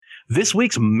This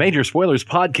week's Major Spoilers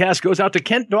podcast goes out to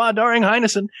Kent Daring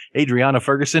Heineson, Adriana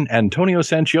Ferguson, Antonio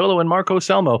Sanciolo, and Marco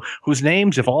Selmo, whose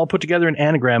names, if all put together in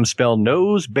anagrams, spell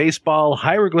nose, baseball,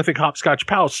 hieroglyphic, hopscotch,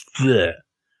 pouse. Bleh.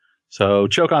 So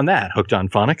choke on that, hooked on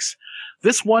phonics.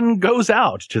 This one goes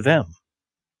out to them.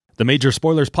 The Major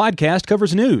Spoilers podcast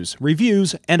covers news,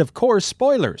 reviews, and of course,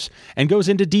 spoilers, and goes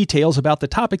into details about the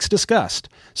topics discussed.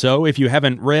 So if you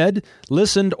haven't read,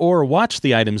 listened, or watched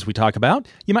the items we talk about,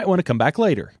 you might want to come back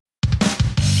later.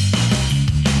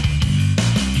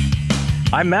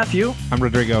 I'm Matthew. I'm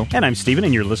Rodrigo. And I'm Steven,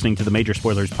 and you're listening to the Major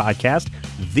Spoilers podcast,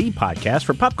 the podcast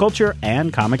for pop culture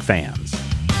and comic fans.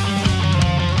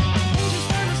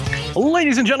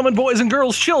 Ladies and gentlemen, boys and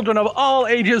girls, children of all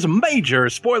ages, Major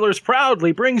Spoilers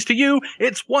proudly brings to you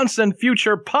its once and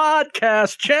future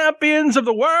podcast champions of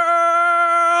the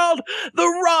world,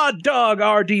 the Raw Dog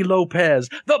R.D. Lopez,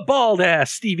 the Bald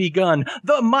Ass Stevie Gunn,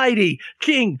 the Mighty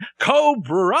King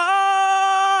Cobra.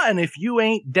 And if you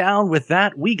ain't down with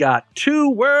that, we got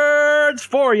 2 words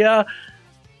for you.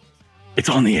 It's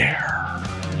on the air.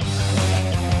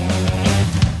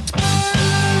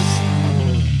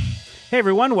 Hey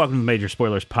everyone, welcome to the Major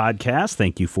Spoilers podcast.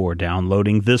 Thank you for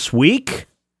downloading this week.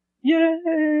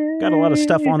 Yay! Got a lot of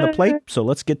stuff on the plate, so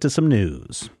let's get to some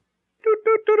news.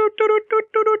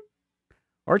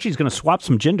 Archie's going to swap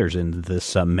some genders in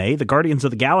this May. The Guardians of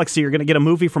the Galaxy are going to get a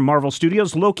movie from Marvel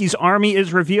Studios. Loki's army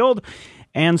is revealed.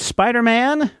 And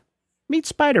Spider-Man meets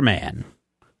Spider-Man.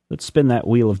 Let's spin that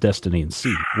wheel of destiny and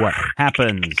see what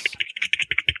happens.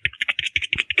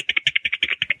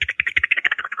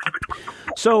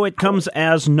 So it comes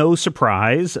as no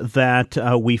surprise that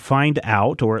we find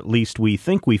out, or at least we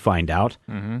think we find out,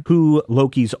 who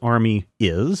Loki's army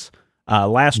is.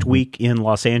 Last week in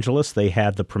Los Angeles, they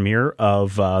had the premiere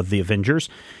of The Avengers.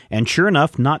 And sure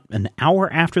enough, not an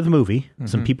hour after the movie,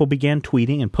 some people began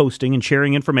tweeting and posting and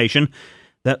sharing information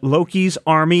that Loki's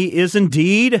army is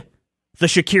indeed the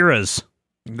Shakiras.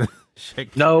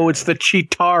 No, it's the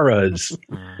Chitaras.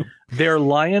 They're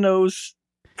Lion-O's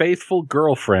faithful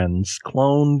girlfriends,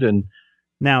 cloned and...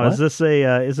 Now, is this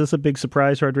a big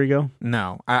surprise, Rodrigo?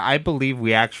 No, I believe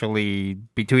we actually,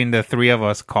 between the three of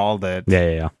us, called it.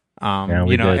 Yeah.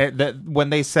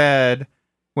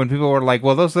 When people were like,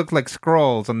 well, those look like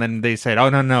Skrulls, and then they said, oh,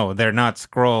 no, they're not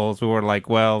Skrulls. We were like,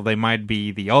 well, they might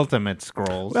be the ultimate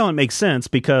Skrulls. Well, it makes sense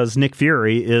because Nick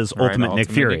Fury is Ultimate Nick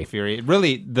Fury.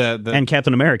 Really, and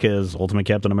Captain America is Ultimate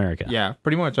Captain America. Yeah,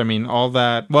 pretty much. I mean, all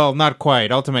that, well, not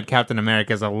quite. Ultimate Captain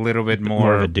America is a little bit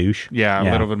more of a douche. Yeah,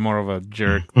 a little bit more of a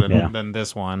jerk than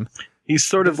this one. He's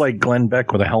sort of like Glenn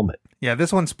Beck with a helmet. Yeah,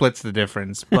 this one splits the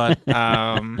difference, but...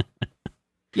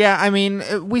 Yeah, I mean,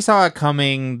 we saw it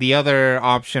coming. The other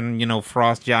option,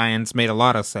 Frost Giants, made a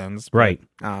lot of sense. But, right.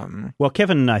 Well,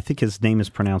 Kevin, I think his name is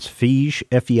pronounced Feige,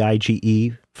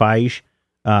 F-E-I-G-E, Feige,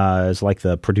 is like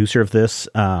the producer of this.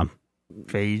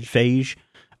 Feige.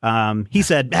 He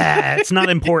said, it's not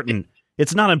important.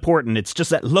 It's not important. It's just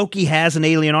that Loki has an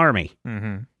alien army.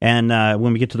 Mm-hmm. And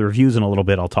when we get to the reviews in a little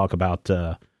bit, I'll talk about...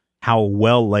 how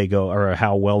well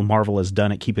Marvel has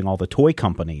done at keeping all the toy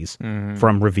companies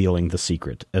from revealing the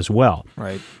secret as well.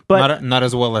 Right. But not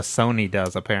as well as Sony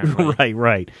does, apparently.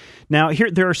 Right. Now,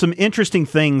 there are some interesting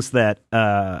things that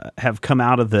have come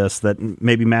out of this that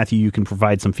maybe, Matthew, you can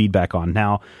provide some feedback on.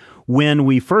 Now, when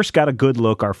we first got a good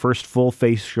look, our first full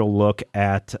facial look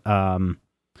at the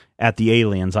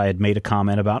aliens, I had made a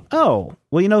comment about,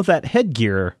 that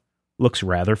headgear looks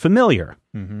rather familiar.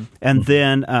 Mm-hmm. And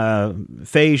then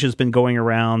Feige has been going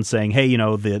around saying, hey,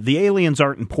 the aliens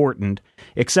aren't important,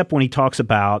 except when he talks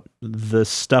about the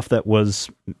stuff that was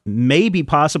maybe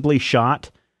possibly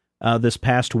shot this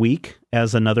past week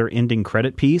as another ending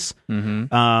credit piece.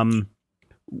 Mm-hmm.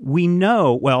 We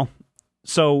know,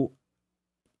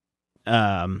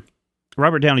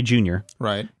 Robert Downey Jr.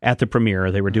 Right. At the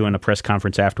premiere, they were doing a press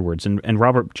conference afterwards, and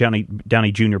Robert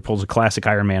Downey Jr. pulls a classic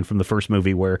Iron Man from the first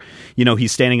movie where,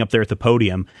 he's standing up there at the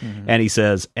podium, and he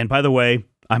says, and by the way,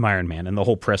 I'm Iron Man, and the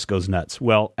whole press goes nuts.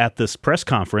 Well, at this press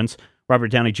conference, Robert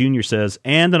Downey Jr. says,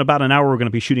 and in about an hour, we're going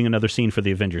to be shooting another scene for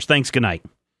the Avengers. Thanks, good night.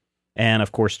 And,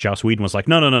 of course, Joss Whedon was like,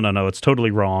 no, it's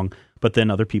totally wrong. But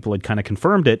then other people had kind of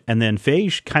confirmed it, and then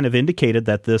Feige kind of indicated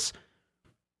that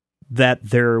that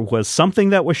there was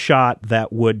something that was shot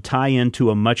that would tie into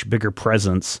a much bigger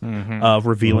presence of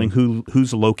revealing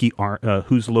who's Loki,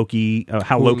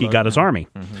 how Loki got his army,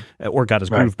 or got his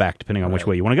groove back, depending on which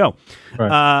way you want to go.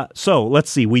 Right. So let's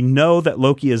see. We know that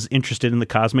Loki is interested in the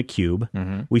Cosmic Cube.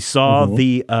 We saw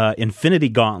the Infinity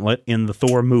Gauntlet in the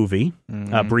Thor movie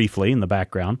briefly in the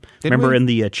background. Remember in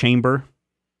the chamber?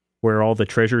 where all the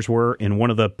treasures were. In one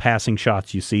of the passing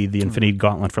shots, you see the Infinity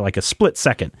Gauntlet for like a split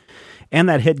second. And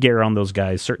that headgear on those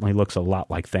guys certainly looks a lot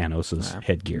like Thanos'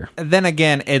 headgear. Then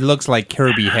again, it looks like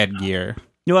Kirby headgear.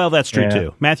 Well, that's true,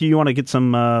 too. Matthew, you want to get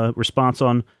some response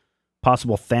on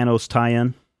possible Thanos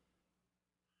tie-in?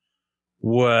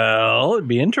 Well, it'd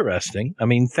be interesting. I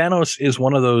mean, Thanos is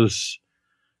one of those,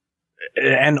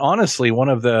 and honestly, one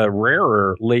of the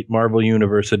rarer late Marvel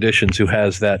Universe editions who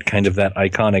has that kind of that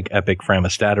iconic epic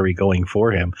framastattery going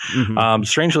for him. Mm-hmm.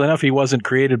 Strangely enough, he wasn't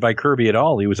created by Kirby at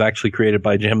all. He was actually created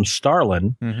by Jim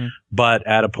Starlin, but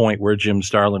at a point where Jim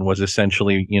Starlin was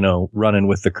essentially, running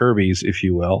with the Kirbys, if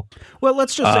you will. Well,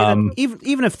 let's just say that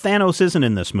even if Thanos isn't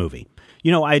in this movie,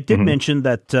 I did mention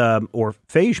that, or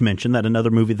Phage mentioned that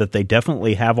another movie that they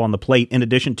definitely have on the plate, in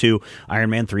addition to Iron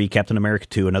Man 3, Captain America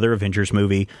 2, another Avengers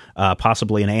movie,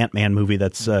 possibly an Ant-Man movie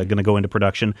that's going to go into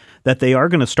production, that they are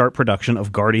going to start production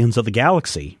of Guardians of the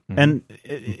Galaxy. And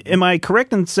am I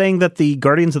correct in saying that the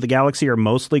Guardians of the Galaxy are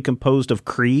mostly composed of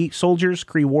Kree soldiers,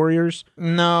 Kree warriors?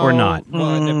 No. Or not?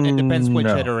 Well, it depends which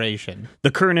iteration. The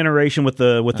current iteration with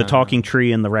the talking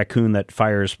tree and the raccoon that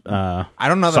fires I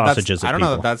don't know sausages I don't at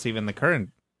know people. that that's even the current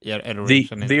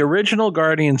iteration. The original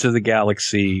Guardians of the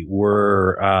Galaxy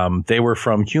were they were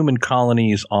from human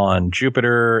colonies on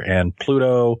Jupiter and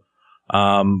Pluto.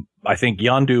 I think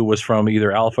Yondu was from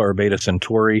either Alpha or Beta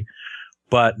Centauri.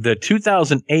 But the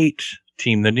 2008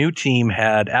 team, the new team,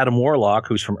 had Adam Warlock,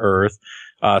 who's from Earth,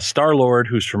 Star-Lord,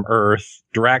 who's from Earth,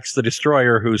 Drax the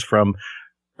Destroyer, who's from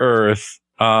Earth,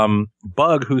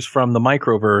 Bug, who's from the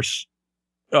microverse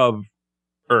of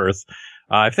Earth.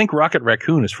 I think Rocket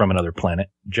Raccoon is from another planet.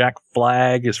 Jack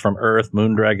Flag is from Earth.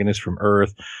 Moondragon is from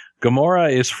Earth.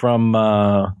 Gamora is from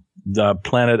the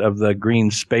planet of the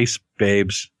green space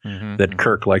babes that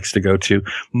Kirk likes to go to.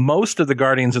 Most of the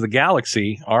Guardians of the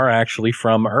Galaxy are actually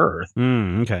from Earth.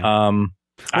 Okay.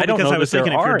 I don't know I was that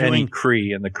thinking there if you're are any doing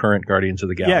Kree in the current Guardians of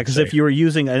the Galaxy. Yeah, because if you were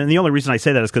using, and the only reason I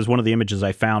say that is because one of the images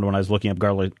I found when I was looking up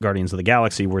Guardians of the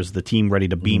Galaxy was the team ready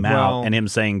to beam out, and him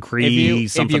saying Kree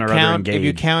something or other engaged. If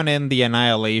you count in the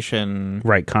Annihilation,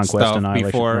 Conquest, stuff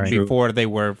Annihilation, before they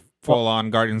were full on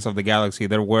Guardians of the Galaxy,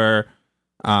 there was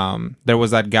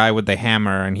that guy with the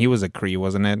hammer, and he was a Kree,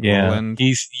 wasn't it? Yeah, Roland?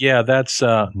 That's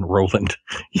Roland,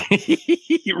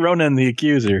 Ronan the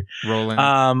Accuser.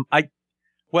 Roland.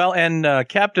 And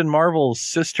Captain Marvel's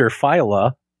sister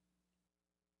Phyla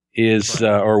is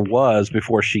or was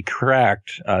before she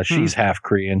cracked. She's half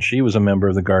Kree, and she was a member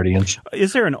of the Guardians.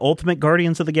 Is there an Ultimate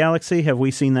Guardians of the Galaxy? Have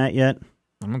we seen that yet?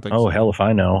 I don't think so. Hell if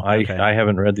I know. Okay. I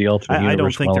haven't read the Ultimate Universe. I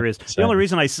don't think there is. The only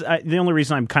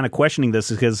reason I'm kind of questioning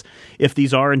this is because if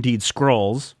these are indeed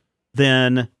Skrulls,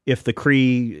 then if the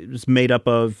Kree is made up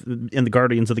of in the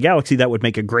Guardians of the Galaxy, that would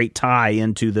make a great tie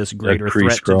into this greater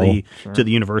threat to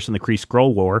the universe and the Kree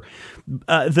Skrull War.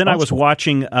 Then I was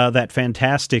watching that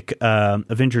fantastic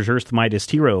Avengers Earth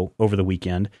Mightiest Hero over the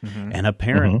weekend, and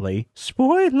apparently,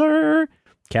 spoiler,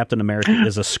 Captain America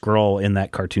is a Skrull in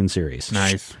that cartoon series.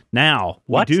 Nice. Now,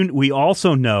 we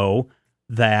also know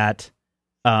that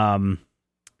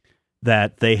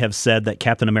that they have said that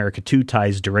Captain America 2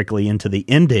 ties directly into the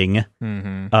ending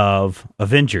of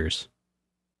Avengers.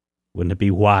 Wouldn't it be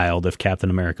wild if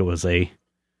Captain America was a...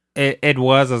 It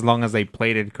was, as long as they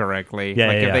played it correctly.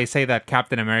 If they say that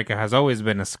Captain America has always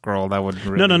been a Skrull, that would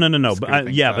really... No.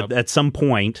 But at some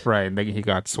point... Right, he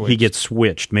got switched. He gets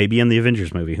switched. Maybe in the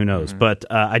Avengers movie, who knows? But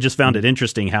I just found it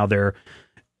interesting how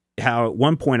at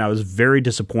one point I was very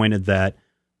disappointed that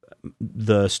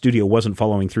the studio wasn't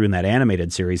following through in that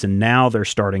animated series, and now they're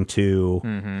starting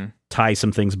to tie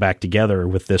some things back together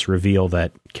with this reveal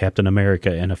that Captain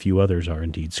America and a few others are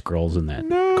indeed Skrulls in that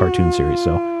cartoon series.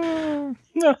 So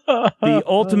the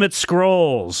Ultimate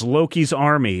Skrulls, Loki's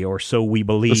army, or so we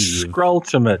believe. The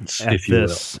Skrulltimates, if you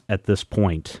will. At this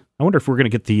point. I wonder if we're going to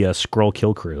get the Skrull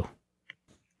kill crew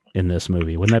in this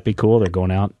movie. Wouldn't that be cool? They're going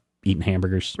out eating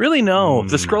hamburgers. Really, no.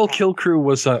 The Skrull kill crew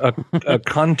was a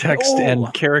context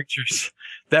and characters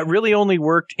that really only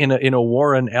worked in a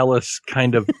Warren Ellis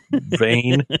kind of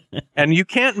vein. And you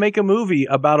can't make a movie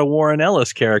about a Warren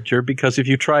Ellis character because if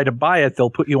you try to buy it, they'll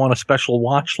put you on a special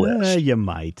watch list. You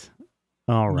might.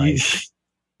 All right.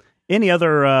 Any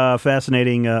other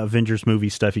fascinating Avengers movie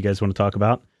stuff you guys want to talk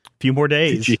about? A few more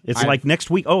days. It's like next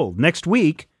week. Oh, next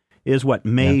week is what,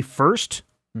 May 1st?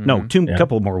 No,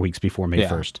 couple more weeks before May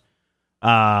 1st.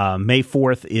 May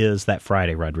 4th is that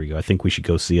Friday, Rodrigo. I think we should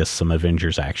go see us some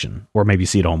Avengers action, or maybe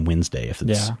see it on Wednesday if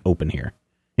it's open here,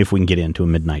 if we can get into a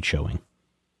midnight showing.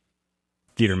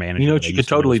 Theater manager. You know what you could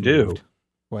totally do?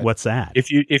 What's that?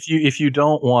 If you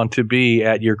don't want to be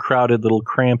at your crowded little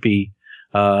crampy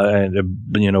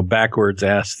and backwards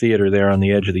ass theater there on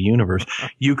the edge of the universe.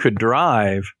 You could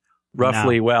drive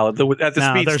roughly at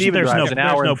the speed Steven drives, an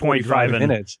hour and 45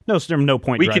 minutes. No, there's no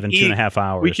point driving 2.5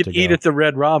 hours. We could eat at the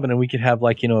Red Robin, and we could have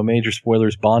a Major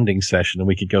Spoilers bonding session, and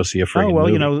we could go see a friggin'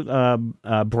 movie.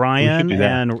 Brian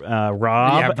and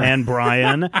Rob and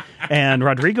Brian and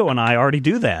Rodrigo and I already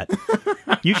do that.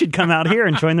 You should come out here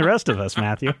and join the rest of us,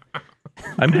 Matthew.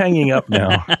 I'm hanging up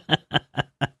now.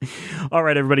 All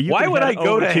right, everybody. Why would I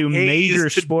go to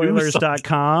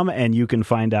majorspoilers.com and you can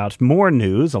find out more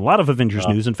news, a lot of Avengers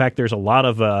news. In fact, there's a lot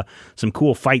of some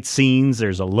cool fight scenes.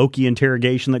 There's a Loki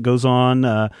interrogation that goes on,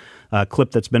 a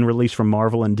clip that's been released from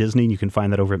Marvel and Disney. And you can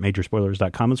find that over at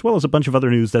majorspoilers.com, as well as a bunch of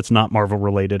other news that's not Marvel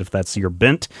related, if that's your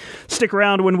bent. Stick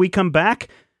around. When we come back,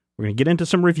 we're going to get into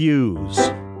some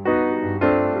reviews.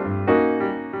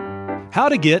 How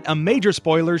to get a Major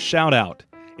Spoilers shout-out.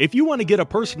 If you want to get a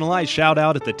personalized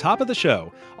shout-out at the top of the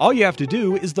show, all you have to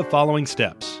do is the following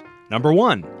steps. Number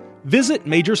 1, visit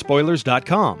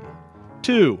majorspoilers.com.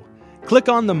 2, click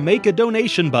on the Make a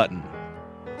Donation button.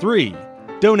 3,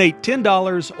 donate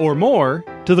 $10 or more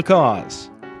to the cause.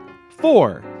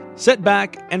 4, sit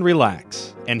back and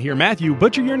relax, and hear Matthew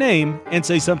butcher your name and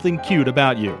say something cute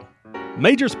about you.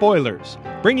 Major Spoilers,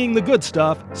 bringing the good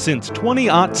stuff since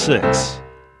 2006.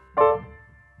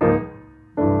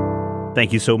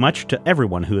 Thank you so much to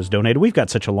everyone who has donated. We've got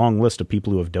such a long list of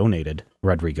people who have donated,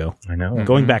 Rodrigo. I know.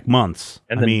 Going back months.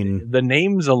 And the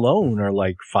names alone are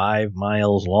like 5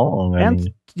 miles long.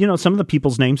 Some of the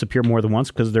people's names appear more than once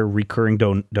because they're recurring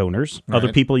donors. Right.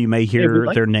 Other people, you may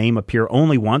hear their name appear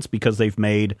only once because they've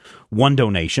made one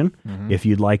donation. Mm-hmm. If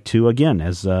you'd like to, again,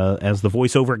 as the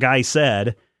voiceover guy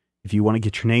said, if you want to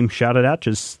get your name shouted out,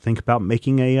 just think about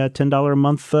making a $10 a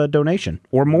month donation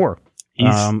or more. He's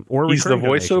the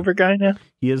voiceover guy now?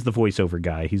 He is the voiceover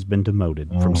guy. He's been demoted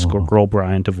from Scroll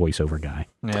Brian to voiceover guy.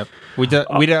 Yep. We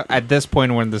don't, at this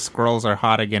point when the scrolls are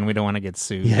hot again, we don't want to get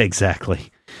sued. Yeah,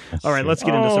 exactly. All right, let's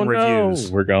get into some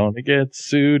reviews. We're going to get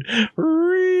sued.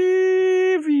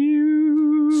 Reviews.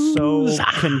 So,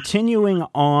 continuing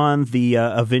on the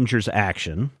Avengers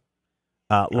action,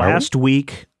 last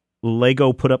week,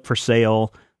 Lego put up for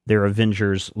sale their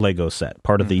Avengers Lego set,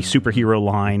 part of the superhero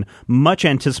line, much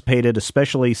anticipated,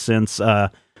 especially since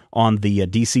on the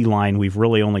DC line, we've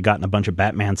really only gotten a bunch of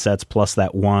Batman sets plus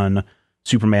that one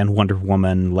Superman, Wonder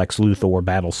Woman, Lex Luthor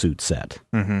battlesuit set,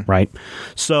 right?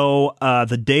 So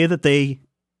the day that they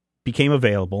became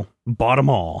available, bought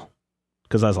them all.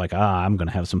 Because I was like, I'm going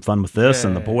to have some fun with this,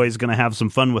 and the boys going to have some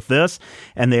fun with this.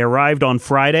 And they arrived on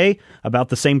Friday. About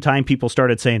the same time, people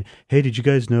started saying, hey, did you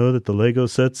guys know that the Lego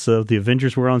sets of the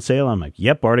Avengers were on sale? I'm like,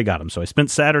 yep, already got them. So I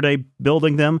spent Saturday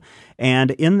building them.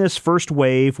 And in this first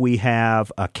wave, we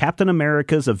have Captain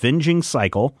America's Avenging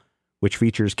Cycle, which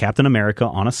features Captain America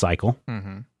on a cycle.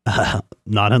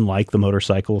 Not unlike the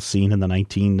motorcycle seen in the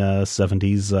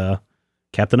 1970s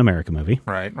Captain America movie.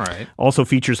 Right. Also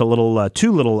features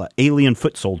two little alien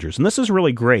foot soldiers. And this is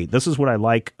really great. This is what I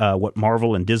like, what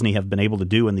Marvel and Disney have been able to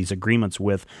do in these agreements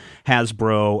with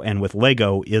Hasbro and with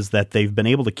Lego, is that they've been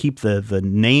able to keep the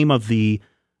name of the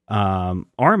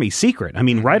army secret. I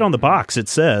mean, right on the box, it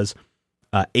says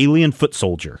alien foot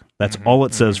soldier. That's all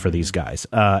it says for these guys.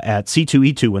 At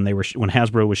C2E2, when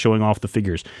Hasbro was showing off the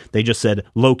figures, they just said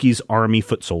Loki's army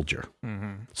foot soldier.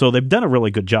 So they've done a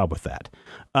really good job with that.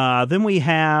 Then we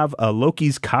have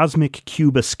Loki's Cosmic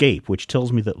Cube Escape, which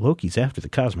tells me that Loki's after the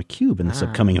Cosmic Cube in this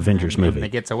upcoming Avengers movie. And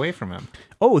it gets away from him.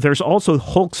 Oh, there's also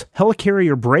Hulk's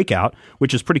Helicarrier Breakout,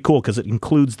 which is pretty cool because it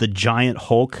includes the giant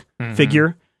Hulk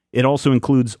figure. It also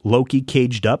includes Loki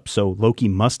caged up, so Loki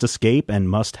must escape and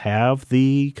must have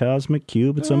the Cosmic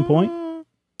Cube at some point.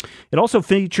 It also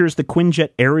features the Quinjet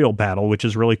aerial battle, which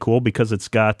is really cool because it's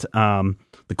got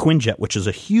the Quinjet, which is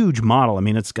a huge model. I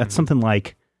mean, it's got something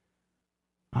like,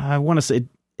 I want to say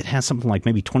it has something like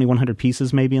maybe 2,100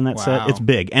 pieces maybe in that set. It's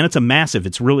big, and it's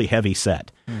it's really heavy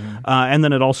set. And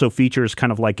then it also features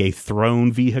kind of like a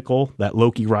throne vehicle that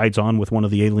Loki rides on with one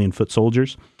of the alien foot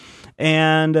soldiers.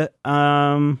 And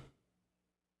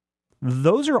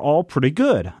those are all pretty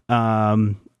good.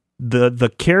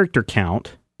 The character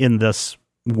count in this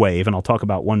wave, and I'll talk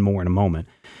about one more in a moment,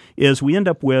 is we end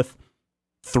up with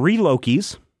 3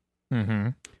 Lokis,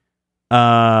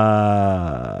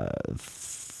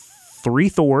 3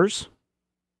 Thors,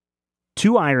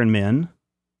 2 Iron Men,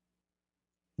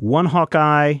 1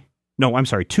 Hawkeye. No, I'm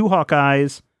sorry, 2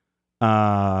 Hawkeyes,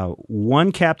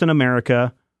 1 Captain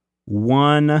America,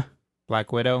 1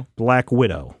 Black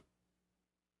Widow,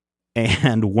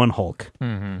 and 1 Hulk,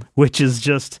 which is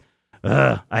just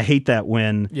I hate that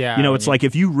when, Yeah, you know, it's like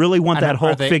if you really want that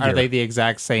Hulk figure. Are they the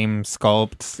exact same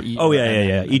sculpts? Oh,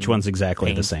 yeah. Each one's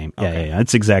exactly the same. Okay. Yeah.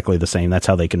 It's exactly the same. That's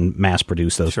how they can mass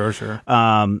produce those. Sure.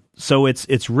 So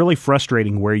it's really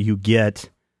frustrating where you get,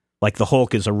 like, the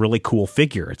Hulk is a really cool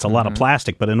figure. It's a lot of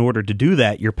plastic, but in order to do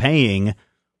that, you're paying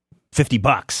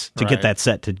 $50 to get that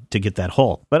set to get that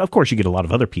Hulk. But of course, you get a lot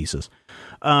of other pieces.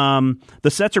 The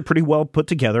sets are pretty well put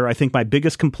together. I think my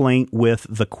biggest complaint with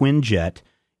the Quinjet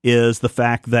is the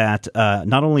fact that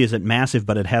not only is it massive,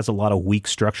 but it has a lot of weak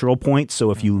structural points.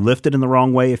 So if you lift it in the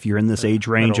wrong way, if you're in this age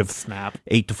range of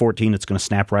 8 to 14, it's going to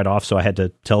snap right off. So I had to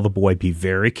tell the boy, be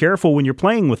very careful when you're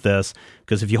playing with this,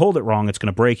 because if you hold it wrong, it's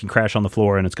going to break and crash on the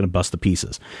floor, and it's going to bust to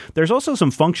pieces. There's also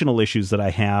some functional issues that I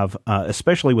have,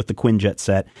 especially with the Quinjet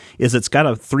set, is it's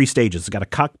got 3 stages. It's got a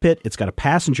cockpit, it's got a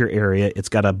passenger area, it's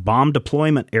got a bomb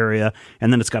deployment area,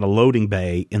 and then it's got a loading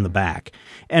bay in the back.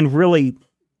 And really,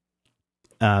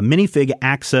 minifig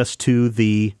access to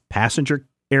the passenger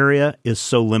area is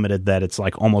so limited that it's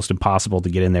like almost impossible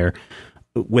to get in there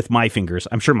with my fingers.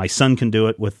 I'm sure my son can do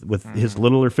it with his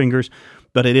littler fingers,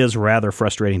 but it is rather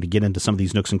frustrating to get into some of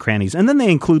these nooks and crannies. And then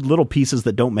they include little pieces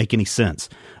that don't make any sense.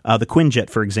 The Quinjet,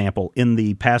 for example, in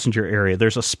the passenger area,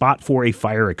 there's a spot for a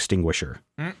fire extinguisher.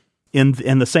 In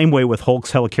the same way with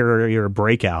Hulk's helicarrier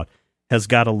Breakout has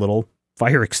got a little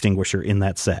fire extinguisher in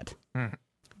that set.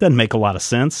 Doesn't make a lot of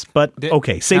sense, but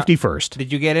okay, safety first.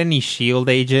 Did you get any shield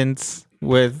agents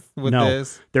with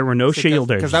this? There were no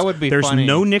shield agents. Because that would be There's funny.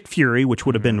 no Nick Fury, which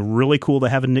would have been really cool to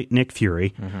have a Nick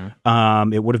Fury.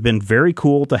 It would have been very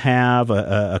cool to have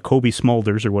a Kobe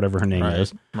Smulders or whatever her name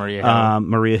is.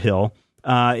 Maria Hill.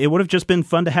 It would have just been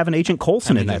fun to have an Agent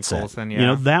Coulson in that set. Yeah. You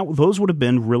know, those would have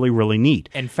been really, really neat.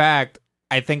 In fact,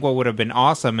 I think what would have been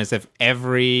awesome is if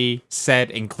every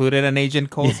set included an Agent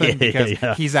Coulson, because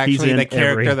he's actually the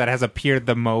character that has appeared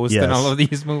the most in all of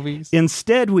these movies.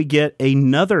 Instead, we get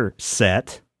another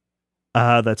set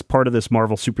that's part of this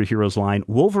Marvel Superheroes line,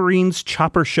 Wolverine's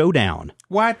Chopper Showdown.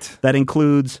 What? That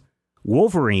includes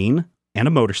Wolverine and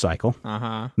a motorcycle,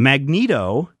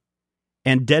 Magneto,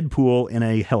 and Deadpool in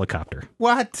a helicopter.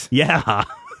 What? Yeah.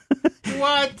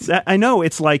 What? I know,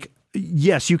 it's like...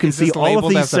 Yes, you can see all of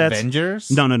these sets.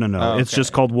 Avengers? No. Oh, It's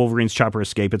just called Wolverine's Chopper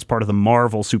Escape. It's part of the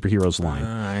Marvel Superheroes line.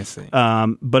 I see.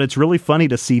 But it's really funny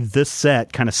to see this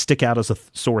set kind of stick out as a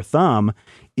sore thumb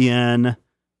in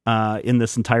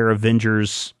this entire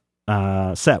Avengers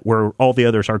set, where all the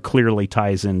others are clearly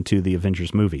ties into the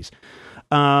Avengers movies.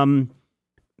 You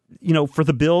know, for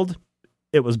the build,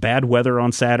 it was bad weather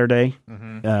on Saturday.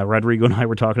 Rodrigo and I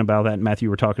were talking about that, and Matthew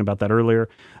were talking about that earlier.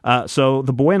 So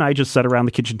the boy and I just sat around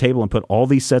the kitchen table and put all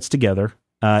these sets together.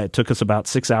 It took us about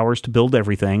 6 hours to build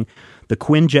everything. The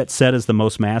Quinjet set is the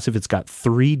most massive. It's got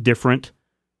 3 different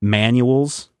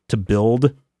manuals to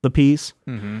build the piece.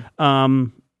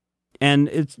 And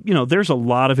it's, you know, there's a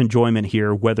lot of enjoyment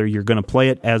here, whether you're going to play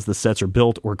it as the sets are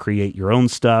built or create your own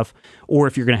stuff, or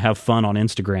if you're going to have fun on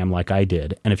Instagram like I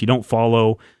did. And if you don't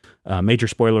follow Major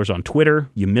Spoilers on Twitter,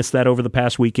 you missed that over the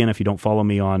past weekend. If you don't follow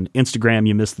me on Instagram,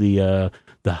 you missed the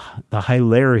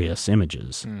hilarious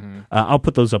images. I'll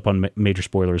put those up on Major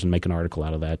Spoilers and make an article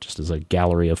out of that, just as a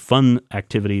gallery of fun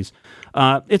activities.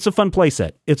 It's a fun play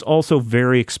set. It's also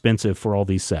very expensive for all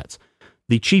these sets.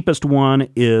 The cheapest one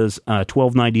is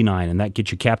 $12.99, and that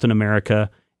gets you Captain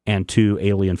America and 2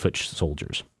 alien foot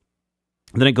soldiers.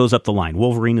 Then it goes up the line.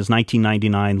 Wolverine is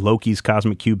 $19.99. Loki's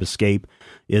Cosmic Cube Escape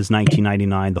is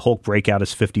 $19.99. The Hulk Breakout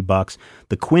is $50.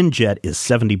 The Quinjet is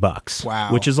 $70.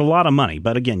 Wow. Which is a lot of money.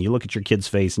 But again, you look at your kid's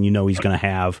face and you know he's going to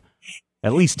have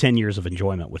at least 10 years of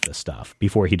enjoyment with this stuff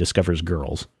before he discovers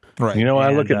girls. Right. You know,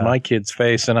 I look at my kid's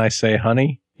face and I say,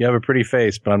 honey, you have a pretty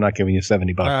face, but I'm not giving you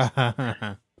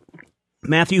 $70.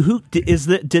 Matthew,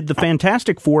 did the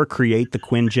Fantastic Four create the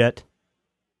Quinjet?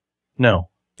 No.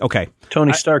 Okay.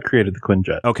 Tony Stark created the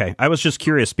Quinjet. Okay. I was just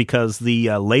curious because the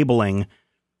labeling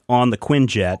on the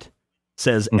Quinjet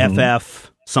says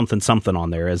FF something something on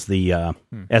there as the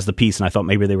piece, and I thought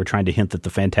maybe they were trying to hint that the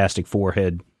Fantastic Four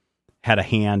had a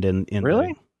hand in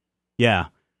really? Yeah.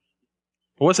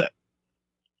 What was it?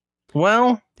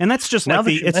 Well, and that's just like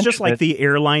it's just like the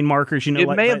airline markers, you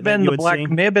know. It may have been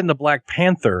the Black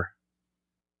Panther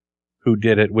who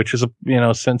did it, which is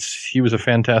since he was a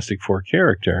Fantastic Four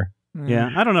character.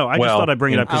 Yeah, I don't know. I just thought I'd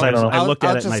bring it up because I looked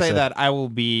at it and I said... I'll just say that I will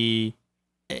be...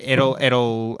 It'll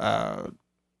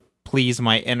please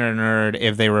my inner nerd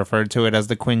if they refer to it as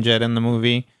the Quinjet in the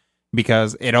movie,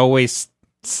 because it always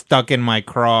stuck in my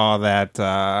craw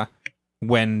that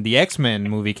when the X-Men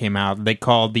movie came out, they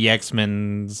called the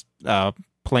X-Men's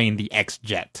plane the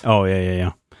X-Jet. Oh,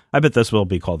 yeah. I bet this will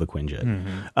be called the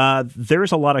Quinjet.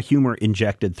 There's a lot of humor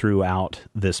injected throughout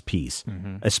this piece,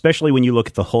 especially when you look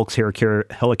at the Hulk's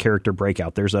helicarrier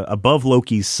breakout. There's above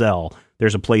Loki's cell,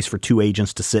 there's a place for two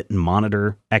agents to sit and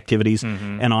monitor activities.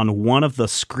 And on one of the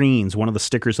screens, one of the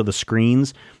stickers of the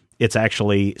screens, it's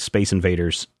actually Space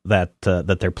Invaders that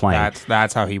they're playing.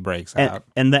 That's how he breaks out.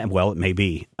 And that, well, it may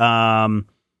be. And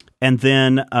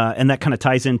then and that kind of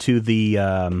ties into the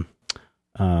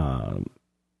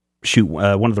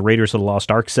one of the Raiders of the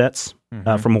Lost Ark sets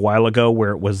from a while ago,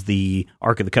 where it was the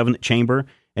Ark of the Covenant chamber,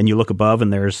 and you look above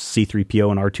and there's C-3PO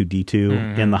and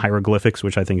R2-D2 in the hieroglyphics,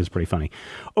 which I think is pretty funny.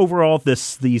 Overall,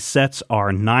 these sets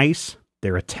are nice.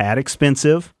 They're a tad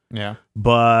expensive. Yeah.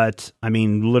 But I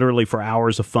mean, literally for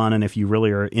hours of fun, and if you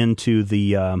really are into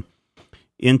the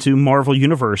into Marvel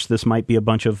Universe, this might be a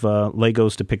bunch of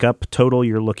Legos to pick up. Total,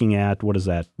 you're looking at, what is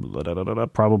that?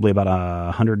 Probably about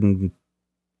 $100 and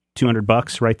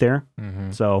 $200 right there.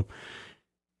 So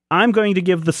I'm going to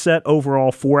give the set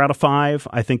overall 4 out of 5.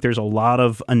 I think there's a lot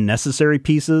of unnecessary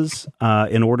pieces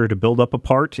in order to build up a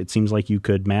part. It seems like you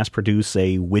could mass produce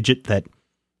a widget that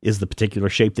is the particular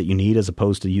shape that you need, as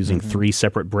opposed to using 3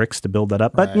 separate bricks to build that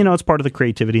up. But, it's part of the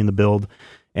creativity in the build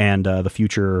and the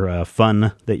future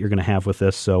fun that you're going to have with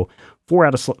this. So 4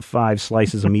 out of 5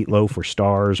 slices of meatloaf or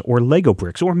stars or Lego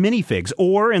bricks or minifigs,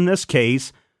 or in this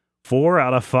case, 4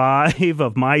 out of 5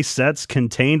 of my sets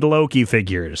contained Loki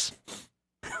figures.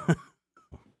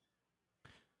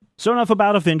 So enough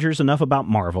about Avengers, enough about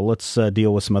Marvel. Let's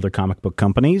deal with some other comic book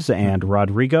companies. And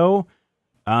Rodrigo,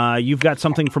 you've got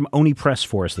something from Oni Press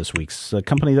for us this week. It's a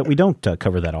company that we don't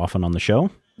cover that often on the show.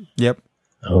 Yep.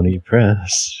 Oni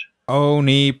Press.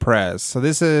 Oni Press. So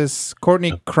this is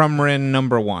Courtney Crumrin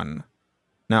 #1.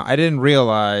 Now, I didn't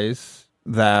realize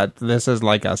that this is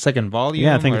like a second volume.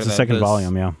 Yeah, I think it's the second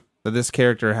volume, yeah. That this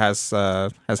character has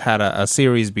had a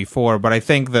series before, but I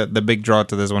think that the big draw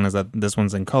to this one is that this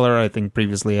one's in color. I think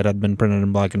previously it had been printed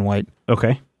in black and white.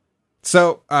 Okay.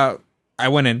 So, I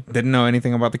went in, didn't know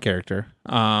anything about the character.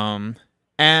 And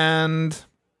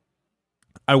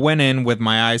I went in with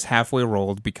my eyes halfway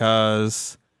rolled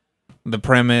because the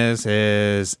premise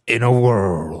is, in a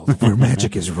world where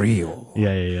magic is real,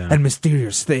 and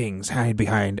mysterious things hide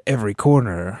behind every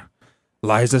corner,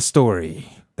 lies a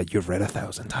story that you've read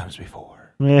 1,000 times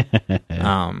before.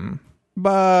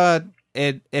 But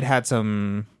it had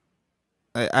some.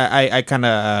 I kind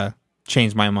of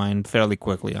changed my mind fairly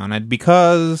quickly on it,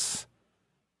 because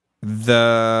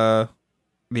the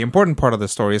important part of the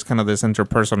story is kind of this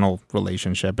interpersonal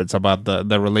relationship. It's about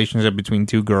the relationship between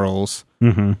two girls.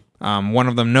 One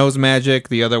of them knows magic,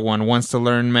 the other one wants to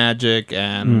learn magic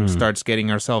and starts getting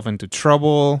herself into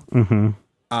trouble.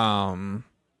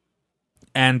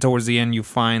 And towards the end, you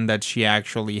find that she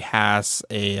actually has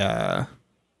a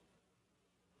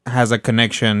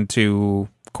connection to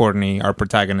Courtney, our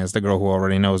protagonist, the girl who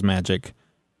already knows magic.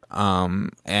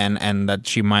 And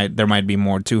that there might be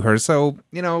more to her. So,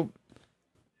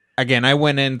 again, I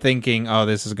went in thinking, oh,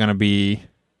 this is gonna be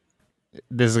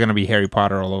Harry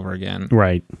Potter all over again.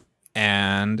 Right.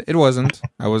 And it wasn't.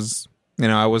 I was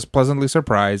pleasantly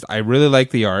surprised. I really like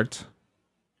the art.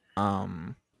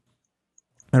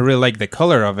 I really like the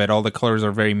color of it. All the colors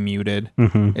are very muted.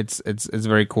 It's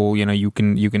very cool. You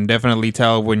can definitely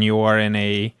tell when you are in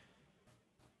a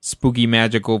spooky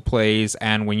magical place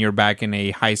and when you're back in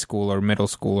a high school or middle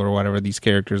school or whatever these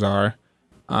characters are.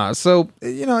 So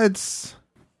it's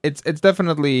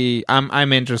definitely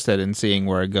I'm interested in seeing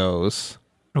where it goes.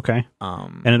 Okay.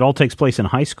 And it all takes place in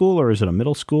high school, or is it a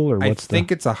middle school, or what's I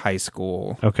think it's a high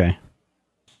school. Okay.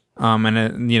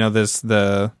 And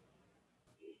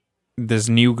this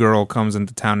new girl comes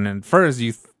into town, and at first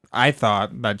I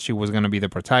thought that she was going to be the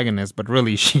protagonist, but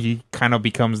really she kind of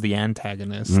becomes the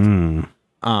antagonist.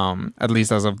 At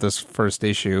least as of this first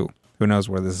issue. Who knows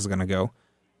where this is going to go.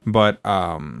 But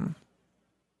yeah,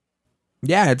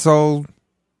 it's all,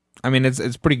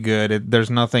 it's pretty good.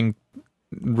 There's nothing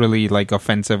really like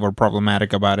offensive or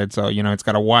problematic about it. So, it's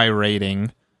got a Y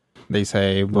rating, they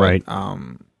say, but right.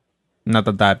 Not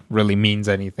that really means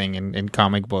anything in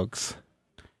comic books.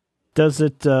 Does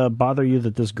it bother you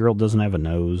that this girl doesn't have a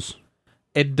nose?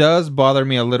 It does bother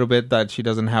me a little bit that she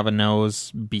doesn't have a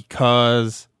nose,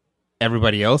 because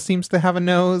everybody else seems to have a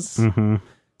nose.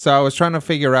 So I was trying to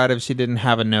figure out if she didn't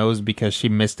have a nose because she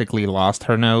mystically lost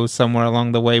her nose somewhere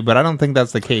along the way, but I don't think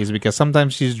that's the case, because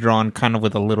sometimes she's drawn kind of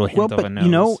with a little hint of a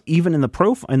nose. Even in the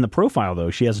profile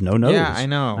though, she has no nose. Yeah, I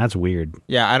know. That's weird.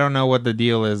 Yeah, I don't know what the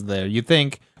deal is there. You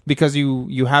think, because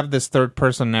you have this third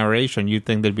person narration, you'd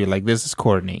think they'd be like, this is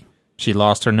Courtney. She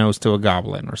lost her nose to a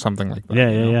goblin or something like that.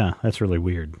 Yeah. That's really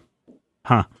weird.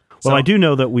 Huh. Well, I do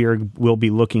know that we'll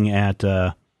be looking at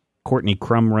Courtney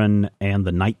Crumrin and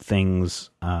the Night Things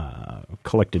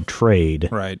collected trade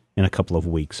in a couple of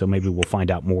weeks. So maybe we'll find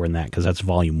out more in that because that's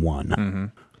volume 1. Mm-hmm.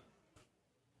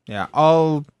 Yeah,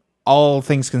 all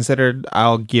things considered,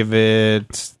 I'll give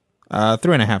it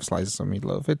 3.5 slices of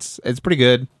meatloaf. It's pretty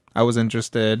good. I was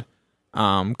interested.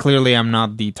 Clearly, I'm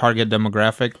not the target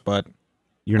demographic, but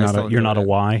you're not a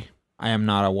Y. I am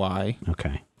not a Y.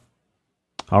 Okay.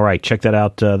 All right, check that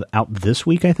out this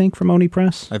week, I think, from Oni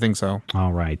Press. I think so.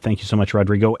 All right, thank you so much,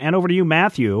 Rodrigo. And over to you,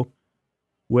 Matthew,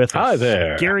 with Hi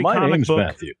there. Scary My comic name's book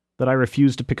Matthew. That I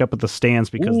refused to pick up at the stands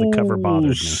because the cover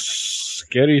bothered me.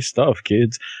 Scary stuff,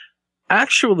 kids.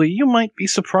 Actually, you might be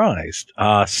surprised.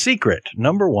 Secret,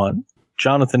 #1,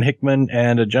 Jonathan Hickman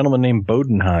and a gentleman named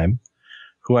Bodenheim,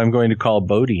 who I'm going to call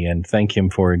Bodie and thank him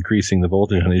for increasing the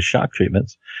voltage on his shock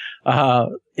treatments.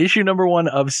 Issue #1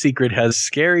 of Secret has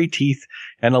scary teeth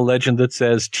and a legend that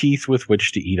says teeth with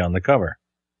which to eat on the cover.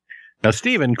 Now,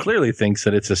 Steven clearly thinks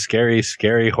that it's a scary,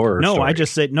 scary horror story. No, I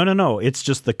just said, no. It's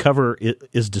just the cover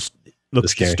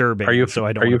looks disturbing. Are you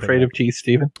afraid of teeth,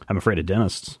 Steven? I'm afraid of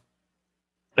dentists.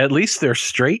 At least they're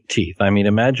straight teeth. I mean,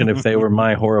 imagine if they were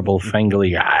my horrible,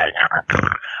 fangly,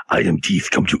 I am teeth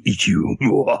come to eat you.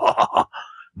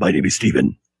 My name is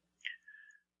Steven.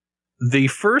 The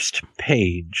first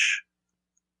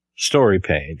story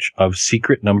page of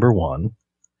Secret #1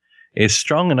 is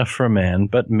strong enough for a man,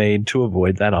 but made to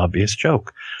avoid that obvious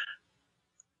joke.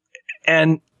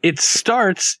 And it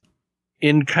starts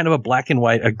in kind of a black and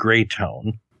white, a gray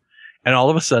tone. And all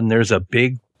of a sudden there's a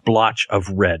big blotch of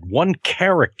red. One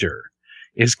character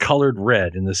is colored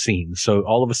red in the scene. So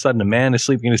all of a sudden a man is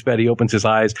sleeping in his bed. He opens his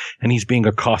eyes and he's being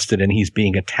accosted and he's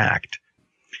being attacked.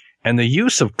 And the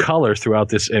use of color throughout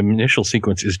this initial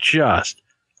sequence is just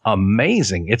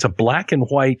amazing. It's a black and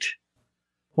white,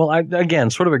 again,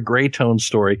 sort of a gray tone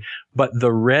story, but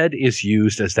the red is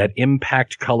used as that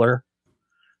impact color.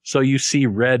 So you see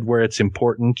red where it's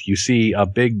important. You see a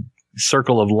big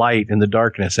circle of light in the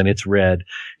darkness and it's red.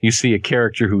 You see a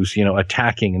character who's,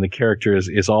 attacking and the character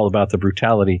is all about the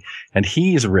brutality and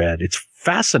he's red. It's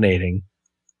fascinating.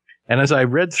 And as I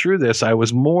read through this, I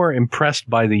was more impressed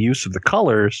by the use of the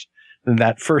colors than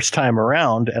that first time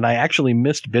around, and I actually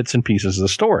missed bits and pieces of the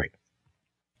story.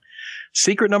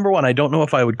 Secret #1, I don't know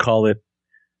if I would call it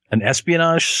an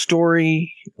espionage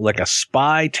story, like a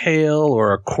spy tale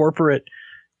or a corporate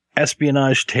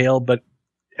espionage tale, but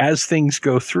as things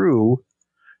go through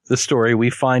the story, we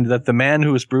find that the man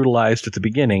who was brutalized at the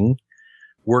beginning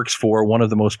works for one of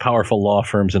the most powerful law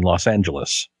firms in Los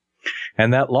Angeles.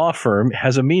 And that law firm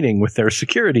has a meeting with their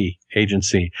security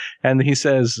agency. And he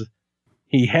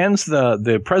hands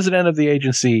the president of the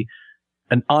agency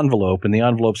an envelope, and the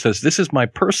envelope says, "This is my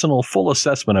personal full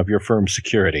assessment of your firm's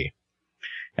security."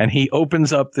 And he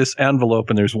opens up this envelope,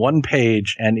 and there's one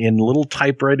page, and in little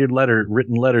typewritten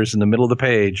letters in the middle of the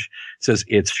page, it says,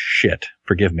 "It's shit.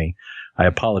 Forgive me. I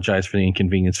apologize for the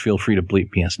inconvenience. Feel free to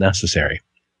bleep me as necessary."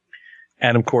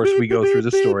 And of course, we go through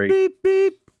the story. Beep,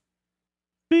 beep,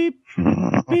 beep,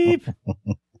 beep.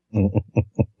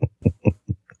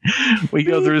 We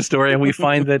go through the story and we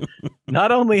find that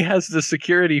not only has the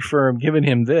security firm given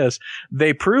him this,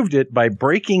 they proved it by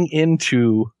breaking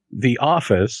into the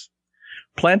office,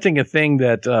 planting a thing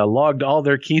that logged all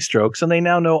their keystrokes, and they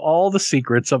now know all the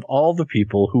secrets of all the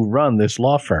people who run this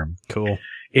law firm. Cool.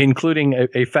 Including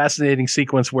a fascinating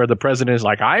sequence where the president is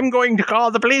like, "I'm going to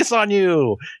call the police on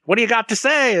you. What do you got to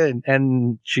say?"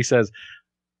 And she says,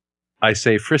 "I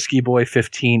say Frisky Boy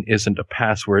 15 isn't a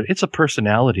password. It's a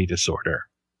personality disorder."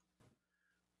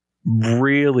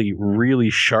 Really,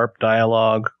 really sharp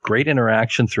dialogue, great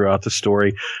interaction throughout the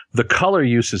story. The color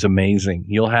use is amazing.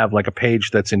 You'll have like a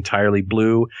page that's entirely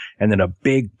blue and then a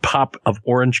big pop of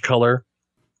orange color.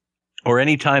 Or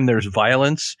anytime there's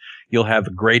violence, you'll have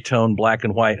a gray tone, black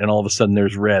and white, and all of a sudden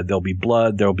there's red. There'll be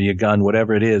blood, there'll be a gun,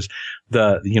 whatever it is.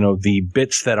 The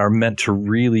bits that are meant to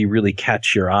really, really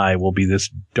catch your eye will be this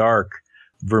dark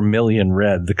vermilion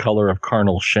red, the color of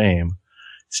carnal shame.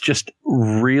 It's just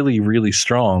really, really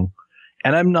strong.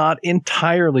 And I'm not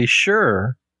entirely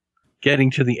sure, getting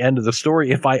to the end of the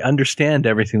story, if I understand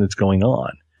everything that's going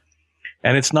on.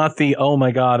 And it's not oh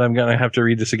my God, I'm going to have to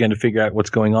read this again to figure out what's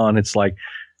going on. It's like,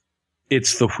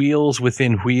 it's the wheels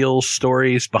within wheels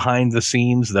stories behind the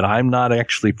scenes that I'm not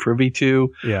actually privy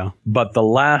to. Yeah. But the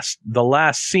last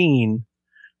scene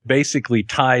basically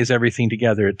ties everything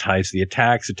together. It ties the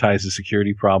attacks. It ties the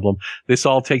security problem. This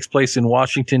all takes place in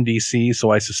Washington, D.C.,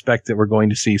 so I suspect that we're going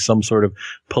to see some sort of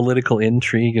political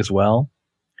intrigue as well.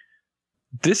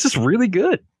 This is really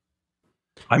good.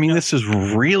 I mean, this is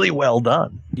really well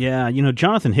done. Yeah,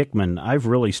 Jonathan Hickman, I've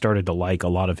really started to like a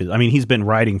lot of his. I mean, he's been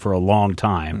writing for a long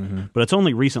time, but it's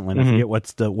only recently. And I forget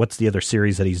what's the other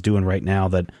series that he's doing right now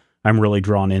that I'm really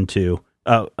drawn into.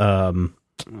 I don't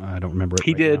remember it.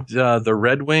 He did the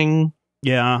Red Wing.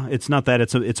 Yeah, it's not that.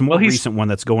 It's a more recent one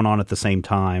that's going on at the same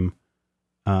time.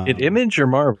 At Image or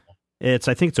Marvel? I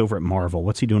think it's over at Marvel.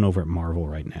 What's he doing over at Marvel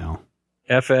right now?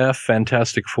 FF,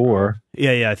 Fantastic Four.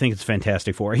 Yeah, I think it's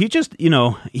Fantastic Four. He just,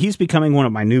 he's becoming one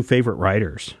of my new favorite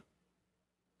writers.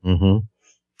 Mm-hmm.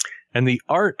 And the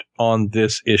art on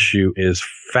this issue is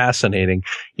fascinating.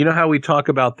 You know how we talk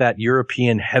about that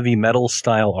European heavy metal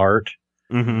style art?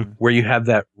 Mm-hmm. Where you have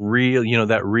that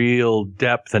real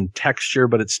depth and texture,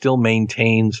 but it still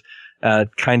maintains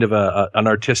kind of an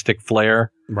artistic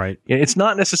flair. Right. It's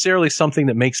not necessarily something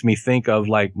that makes me think of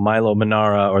like Milo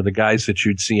Manara or the guys that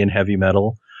you'd see in heavy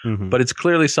metal, but it's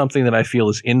clearly something that I feel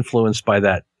is influenced by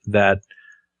that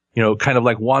kind of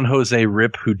like Juan Jose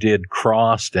Rip, who did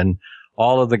Crossed, and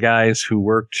all of the guys who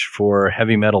worked for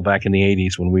heavy metal back in the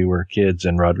 80s when we were kids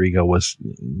and Rodrigo was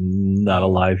not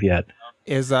alive yet.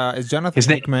 Is Jonathan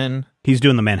Hickman? He's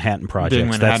doing the Manhattan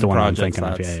Projects. That's the one I'm thinking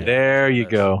of. Yeah. There you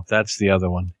go. That's the other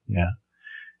one. Yeah.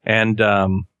 And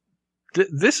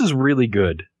this is really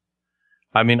good.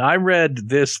 I mean, I read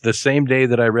this the same day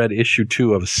that I read issue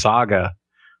 2 of Saga,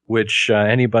 which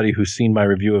anybody who's seen my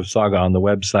review of Saga on the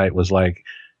website was like,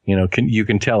 you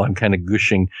can tell I'm kind of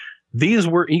gushing. These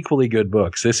were equally good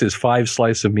books. This is 5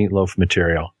 slice of meatloaf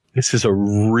material. This is a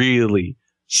really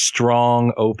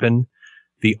strong open.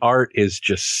 The art is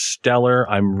just stellar.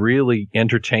 I'm really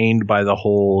entertained by the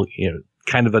whole,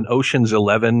 kind of an Ocean's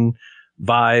 11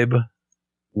 vibe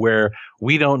where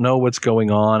we don't know what's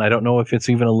going on. I don't know if it's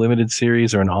even a limited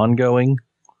series or an ongoing.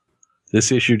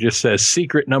 This issue just says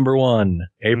Secret Number 1,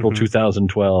 April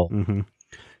 2012. Mm-hmm.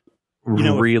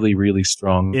 Really, really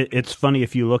strong. It's funny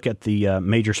if you look at the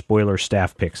major spoiler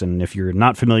staff picks, and if you're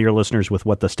not familiar, listeners, with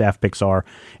what the staff picks are,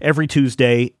 every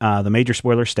Tuesday, the major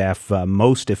spoiler staff,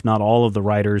 most, if not all of the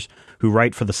writers who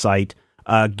write for the site,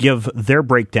 give their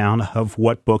breakdown of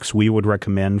what books we would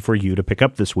recommend for you to pick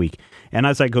up this week. And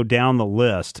as I go down the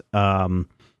list,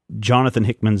 Jonathan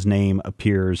Hickman's name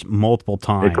appears multiple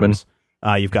times.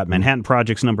 You've got Manhattan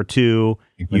Projects number 2.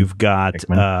 You've got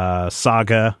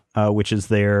Saga, which is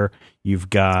there.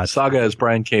 You've got Saga is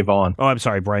Brian K. Vaughan. Oh, I'm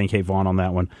sorry, Brian K. Vaughan on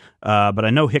that one. But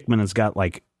I know Hickman has got I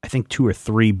think 2 or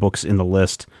 3 books in the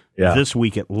list this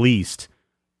week at least,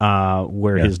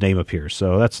 where his name appears.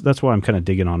 So that's why I'm kind of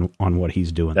digging on what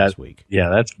he's doing this week. Yeah,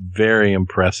 that's very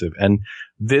impressive. And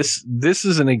this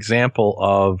is an example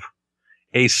of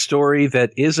a story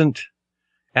that isn't.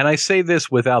 And I say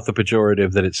this without the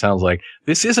pejorative that it sounds like.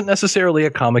 This isn't necessarily a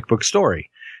comic book story.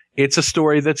 It's a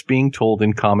story that's being told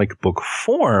in comic book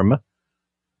form.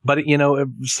 But,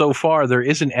 so far there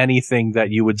isn't anything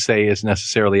that you would say is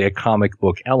necessarily a comic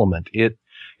book element. It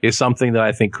is something that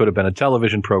I think could have been a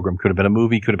television program, could have been a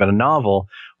movie, could have been a novel,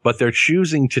 but they're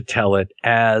choosing to tell it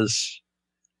as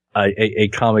a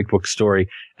comic book story.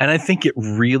 And I think it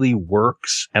really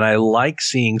works. And I like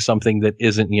seeing something that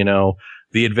isn't,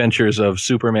 the adventures of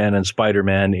Superman and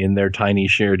Spider-Man in their tiny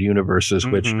shared universes,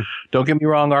 which, don't get me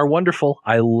wrong, are wonderful.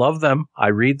 I love them. I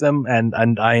read them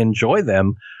and I enjoy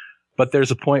them. But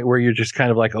there's a point where you're just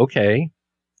kind of like, okay,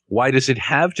 why does it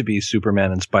have to be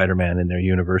Superman and Spider-Man in their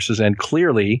universes? And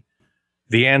clearly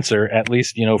the answer, at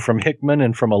least, from Hickman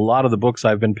and from a lot of the books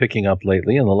I've been picking up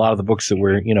lately and a lot of the books that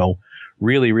we're,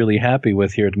 really, really happy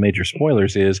with here at Major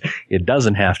Spoilers is it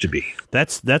doesn't have to be.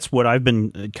 That's what I've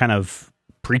been kind of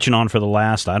preaching on for the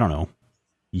last, I don't know,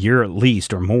 year at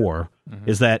least or more,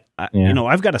 is that,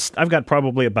 I've got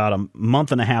probably about a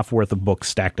month and a half worth of books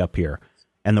stacked up here.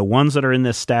 And the ones that are in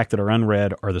this stack that are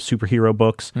unread are the superhero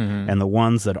books, and the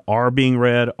ones that are being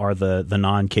read are the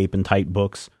non-cape and tight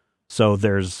books. So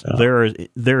there's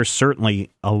certainly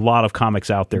a lot of comics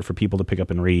out there for people to pick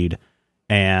up and read,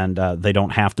 and they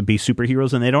don't have to be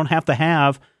superheroes, and they don't have to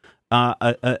have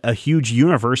a huge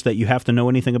universe that you have to know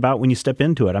anything about when you step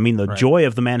into it. I mean, the joy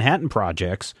of the Manhattan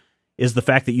Projects is the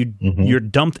fact that you're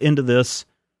dumped into this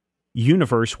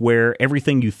universe where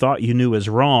everything you thought you knew is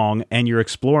wrong, and you're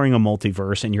exploring a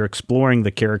multiverse, and you're exploring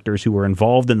the characters who were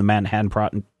involved in the Manhattan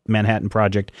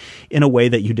Project in a way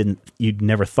that you'd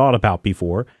never thought about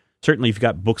before. Certainly, you've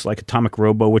got books like Atomic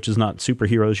Robo, which is not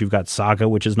superheroes. You've got Saga,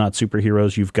 which is not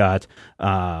superheroes. You've got,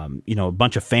 a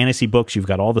bunch of fantasy books. You've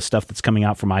got all the stuff that's coming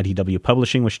out from IDW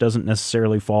Publishing, which doesn't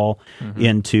necessarily fall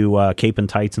into Cape and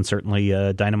Tights, and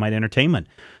certainly Dynamite Entertainment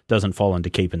doesn't fall into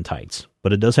Cape and Tights.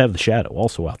 But it does have The Shadow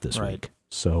also out this week.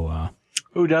 So,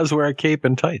 who does wear a cape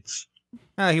and tights?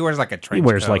 He wears like a trench coat. He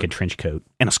wears like a trench coat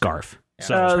and a scarf.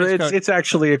 So it's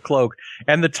actually a cloak,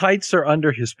 and the tights are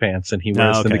under his pants, and he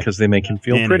wears them because they make him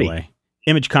feel pretty.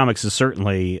 Image Comics is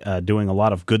certainly doing a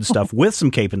lot of good stuff with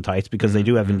some cape and tights because they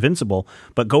do have Invincible.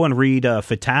 But go and read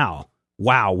Fatale.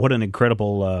 Wow, what an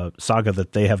incredible saga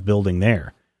that they have building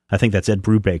there. I think that's Ed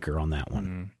Brubaker on that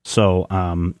one. So,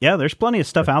 there's plenty of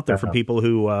stuff out there for people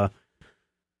who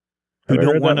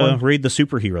don't want to read the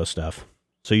superhero stuff.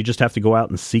 So you just have to go out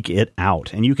and seek it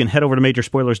out. And you can head over to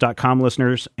majorspoilers.com,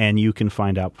 listeners, and you can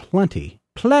find out plenty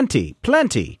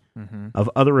of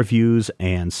other reviews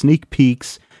and sneak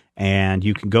peeks. And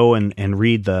you can go and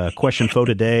read the question for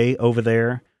today over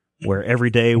there, where every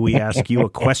day we ask you a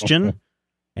question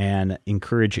and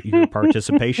encourage your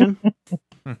participation.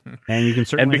 And you can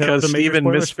certainly and because Stephen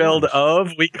misspelled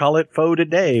forums. we call it faux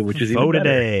today, which is even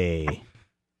better.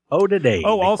 Oh, today.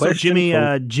 Oh, also Jimmy,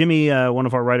 one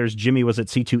of our writers, Jimmy was at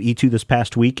C2E2 this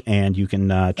past week, and you can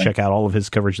check out all of his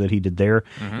coverage that he did there,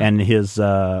 and his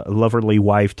loverly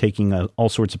wife taking all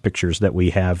sorts of pictures that we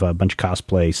have a bunch of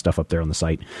cosplay stuff up there on the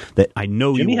site that I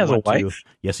know Jimmy has a wife. To.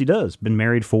 Yes, he does. Been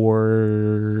married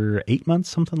for 8 months,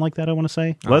 something like that. I want to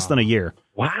say less than a year.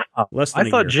 Wow, less than I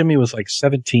thought year. Jimmy was like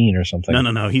 17 or something.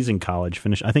 No. He's in college.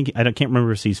 I can't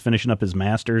remember if he's finishing up his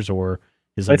master's or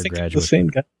his undergraduate. I think it's the same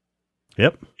guy.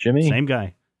 Yep. Jimmy. Same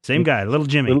guy. Little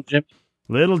Jimmy.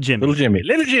 Little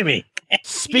Jimmy.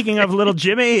 Speaking of Little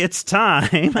Jimmy, it's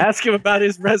time. Ask him about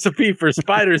his recipe for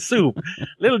spider soup.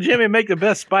 Little Jimmy make the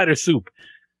best spider soup.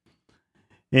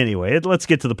 Anyway, let's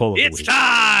get to the poll of the week. It's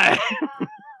time!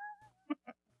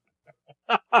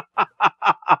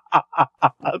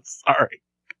 Sorry.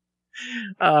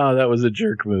 Oh, that was a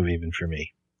jerk move even for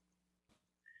me.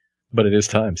 But it is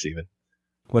time, Stephen.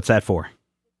 What's that for?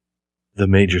 The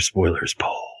major spoilers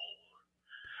poll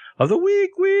of the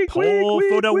week. Poll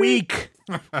for the week.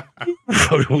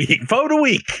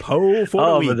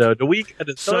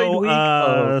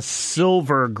 So,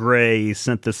 Silver Gray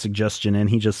sent this suggestion, and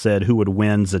he just said, who would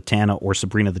win, Zatanna or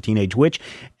Sabrina the Teenage Witch?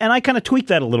 And I kind of tweaked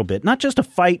that a little bit. Not just a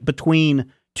fight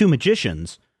between two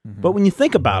magicians, but when you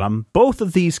think about them, both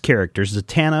of these characters,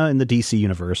 Zatanna in the DC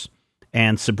universe,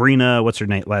 and Sabrina, what's her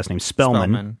last name?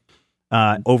 Spellman.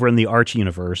 Over in the Archie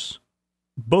universe,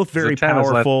 both very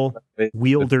powerful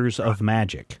wielders of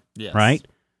magic, right?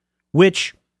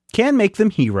 Which can make them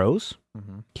heroes,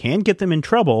 can get them in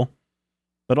trouble,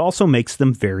 but also makes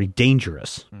them very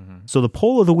dangerous. So the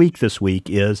poll of the week this week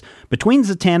is, between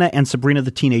Zatanna and Sabrina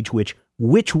the Teenage Witch,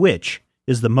 which witch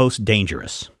is the most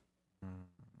dangerous?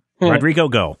 Rodrigo,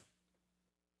 go.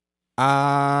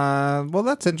 Well,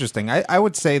 that's interesting. I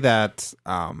would say that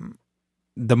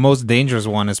the most dangerous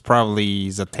one is probably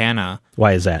Zatanna.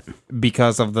 Why is that?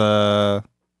 Because of the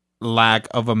lack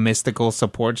of a mystical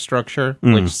support structure,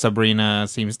 which Sabrina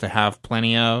seems to have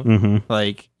plenty of.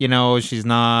 Like, she's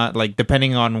not, like,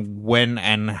 depending on when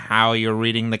and how you're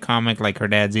reading the comic, like, her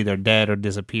dad's either dead or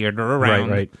disappeared or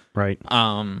around. Right.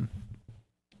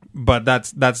 But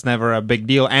that's never a big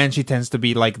deal, and she tends to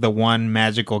be like the one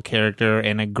magical character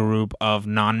in a group of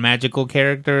non-magical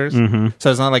characters. So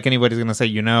it's not like anybody's gonna say,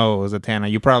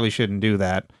 Zatanna, you probably shouldn't do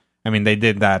that. I mean, they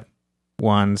did that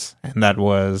once, and that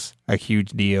was a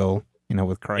huge deal,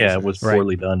 with Crisis. Yeah, it was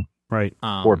poorly done. Right.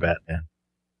 Poor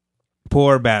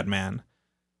Batman.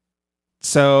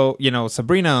 So,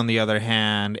 Sabrina, on the other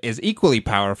hand, is equally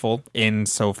powerful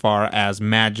insofar as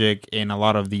magic in a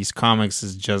lot of these comics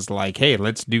is just like, hey,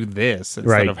 let's do this,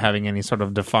 instead of having any sort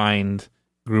of defined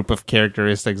group of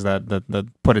characteristics that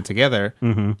put it together.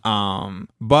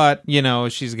 But,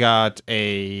 she's got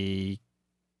a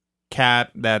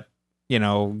cat that,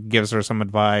 gives her some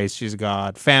advice. She's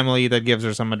got family that gives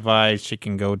her some advice. She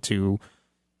can go to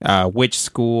witch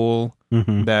school.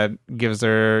 That gives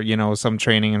her, some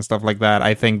training and stuff like that.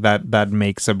 I think that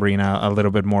makes Sabrina a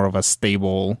little bit more of a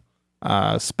stable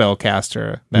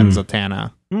spellcaster than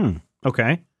Zatanna.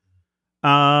 Okay.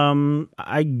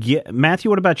 I get Matthew.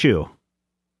 What about you?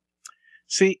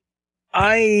 See,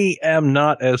 I am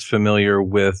not as familiar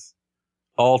with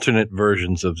alternate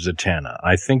versions of Zatanna.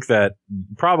 I think that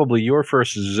probably your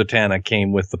first Zatanna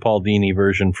came with the Paul Dini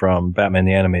version from Batman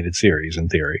the Animated Series, in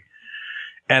theory.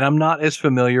 And I'm not as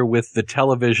familiar with the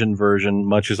television version,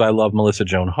 much as I love Melissa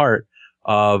Joan Hart,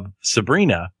 of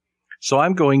Sabrina. So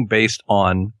I'm going based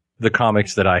on the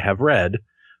comics that I have read,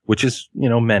 which is,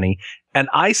 many. And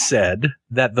I said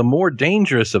that the more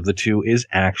dangerous of the two is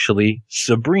actually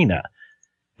Sabrina.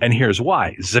 And here's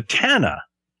why. Zatanna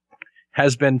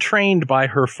has been trained by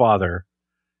her father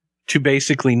to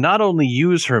basically not only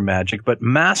use her magic, but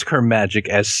mask her magic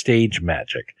as stage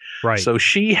magic. Right. So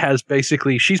she's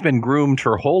been groomed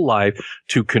her whole life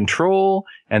to control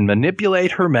and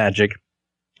manipulate her magic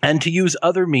and to use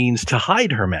other means to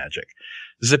hide her magic.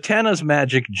 Zatanna's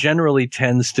magic generally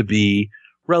tends to be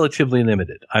relatively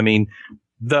limited. I mean,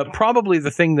 probably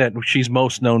the thing that she's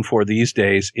most known for these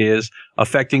days is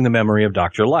affecting the memory of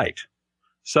Dr. Light.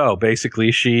 So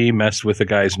basically, she messed with the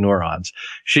guy's neurons.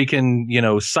 She can,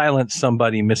 silence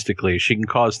somebody mystically. She can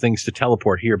cause things to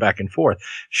teleport here, back and forth.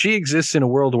 She exists in a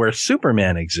world where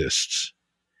Superman exists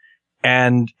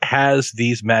and has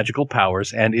these magical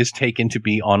powers and is taken to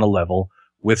be on a level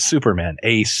with Superman,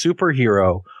 a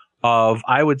superhero of,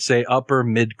 I would say, upper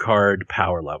mid-card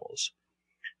power levels.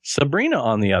 Sabrina,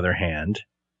 on the other hand,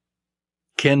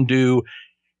 can do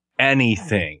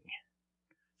anything.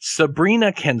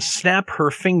 Sabrina can snap her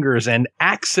fingers and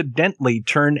accidentally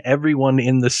turn everyone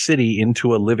in the city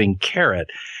into a living carrot.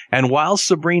 And while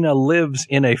Sabrina lives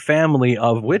in a family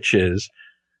of witches,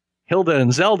 Hilda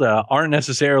and Zelda aren't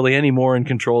necessarily any more in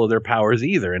control of their powers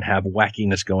either and have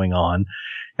wackiness going on.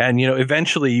 And,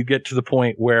 eventually you get to the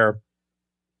point where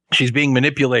she's being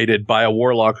manipulated by a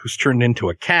warlock who's turned into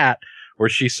a cat, or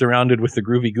she's surrounded with the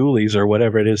groovy ghoulies or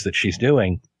whatever it is that she's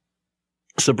doing.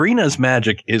 Sabrina's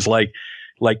magic is like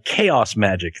chaos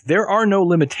magic. There are no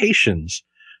limitations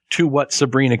to what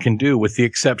Sabrina can do, with the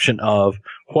exception of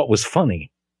what was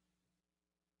funny.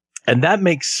 And that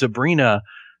makes Sabrina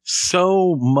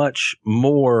so much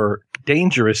more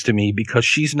dangerous to me because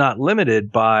she's not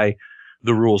limited by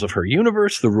the rules of her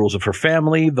universe, the rules of her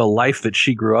family, the life that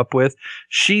she grew up with.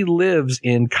 She lives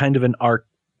in kind of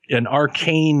an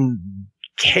arcane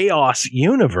chaos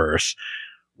universe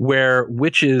where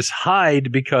witches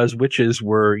hide because witches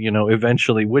were,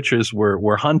 eventually witches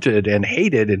were hunted and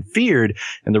hated and feared.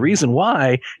 And the reason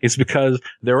why is because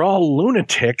they're all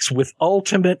lunatics with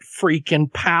ultimate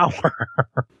freaking power.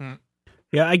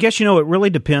 Yeah, I guess, it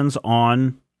really depends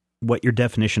on what your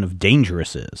definition of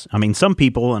dangerous is. I mean, some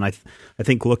people, and I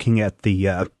think looking at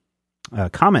the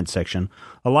comment section,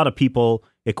 a lot of people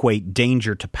equate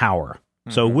danger to power.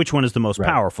 Mm-hmm. So which one is the most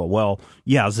powerful? Well,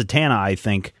 yeah, Zatanna, I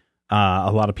think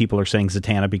a lot of people are saying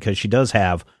Zatanna because she does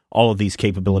have all of these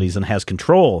capabilities and has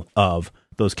control of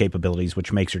those capabilities,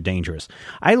 which makes her dangerous.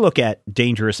 I look at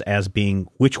dangerous as being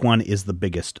which one is the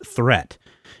biggest threat.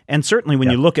 And certainly when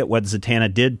you look at what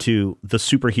Zatanna did to the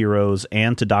superheroes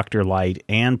and to Dr. Light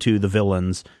and to the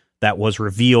villains that was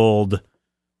revealed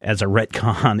as a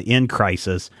retcon in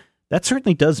Crisis, that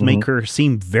certainly does make her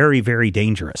seem very, very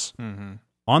dangerous. Mm-hmm.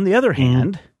 On the other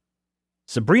hand,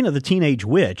 Sabrina the Teenage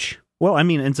Witch,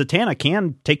 and Zatanna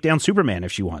can take down Superman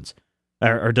if she wants.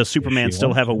 Or does Superman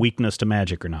still have a weekness to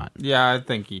magic or not? Yeah, I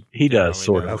think he does,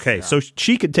 sort of. Okay, so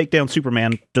she could take down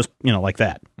Superman just, like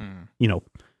that. Mm.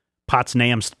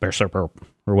 Potsnam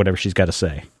or whatever she's got to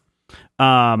say.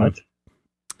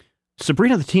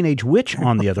 Sabrina the Teenage Witch,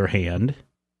 on the other hand,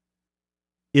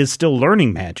 is still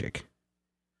learning magic.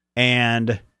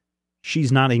 And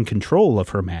she's not in control of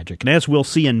her magic. And as we'll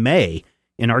see in May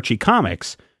in Archie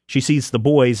Comics, she sees the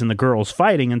boys and the girls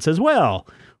fighting and says, well,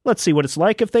 let's see what it's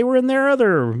like if they were in their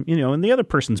other, in the other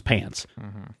person's pants.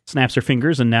 Mm-hmm. Snaps her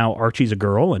fingers, and now Archie's a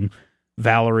girl, and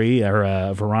Valerie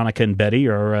or Veronica and Betty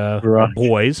are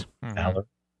boys. Mm-hmm.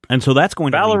 And so that's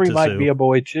going to Valerie lead to might be a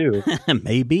boy too.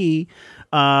 Maybe.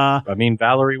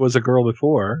 Valerie was a girl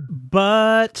before.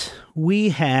 But we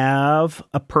have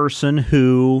a person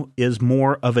who is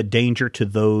more of a danger to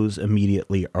those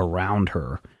immediately around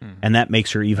her. Mm-hmm. And that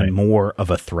makes her even more of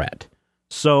a threat.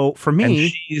 So for me... And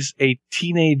she's a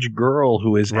teenage girl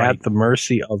who is at the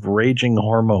mercy of raging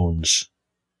hormones.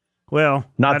 Well,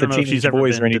 not that teenage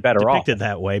boys are any better off. Depicted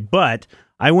that way, but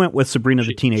I went with Sabrina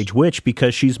the Teenage Witch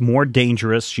because she's more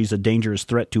dangerous. She's a dangerous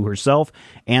threat to herself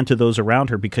and to those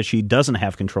around her because she doesn't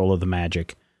have control of the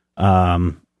magic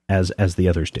as the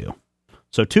others do.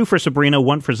 So 2 for Sabrina,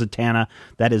 1 for Zatanna.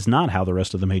 That is not how the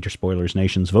rest of the Major Spoilers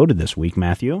Nations voted this week,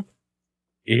 Matthew.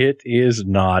 It is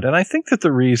not. And I think that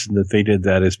the reason that they did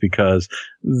that is because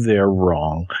they're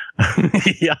wrong.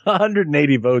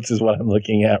 180 votes is what I'm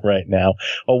looking at right now.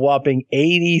 A whopping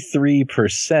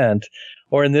 83%,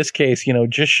 or in this case,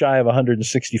 just shy of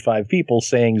 165 people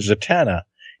saying Zatanna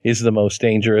is the most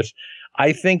dangerous.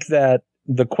 I think that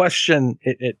the question,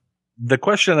 the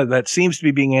question that seems to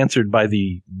be being answered by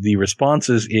the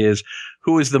responses is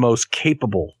who is the most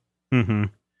capable? Mm-hmm.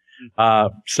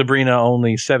 Sabrina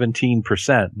only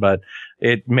 17%, but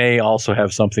it may also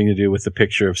have something to do with the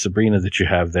picture of Sabrina that you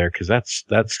have there, because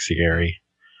that's scary.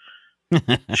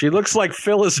 She looks like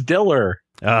Phyllis Diller.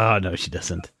 Oh, no, she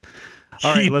doesn't.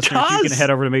 All right, listeners, you can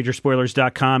head over to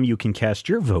Majorspoilers.com. You can cast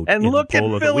your vote and in look the poll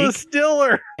at of the Phyllis week.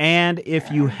 Diller. And if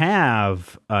you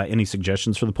have any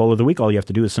suggestions for the poll of the week, all you have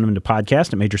to do is send them to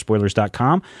podcast at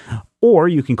Majorspoilers.com, or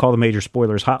you can call the Major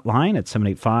Spoilers hotline at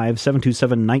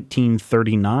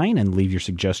 785-727-1939 and leave your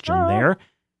suggestion there.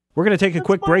 We're going to take a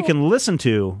quick break and listen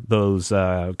to those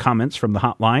comments from the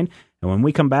hotline. And when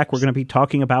we come back, we're going to be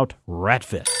talking about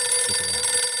RATFIST.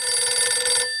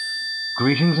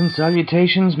 Greetings and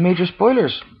salutations, Major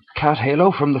Spoilers. Cat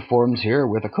Halo from the forums here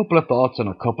with a couple of thoughts and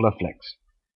a couple of flicks.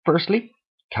 Firstly,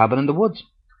 Cabin in the Woods.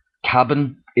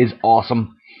 Cabin is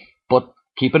awesome, but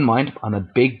keep in mind, I'm a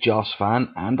big Joss fan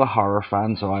and a horror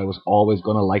fan, so I was always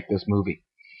going to like this movie.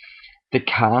 The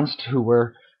cast, who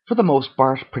were, for the most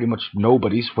part, pretty much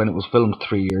nobodies when it was filmed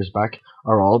 3 years back,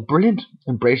 are all brilliant,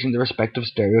 embracing their respective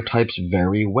stereotypes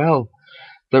very well.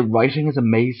 The writing is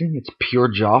amazing, it's pure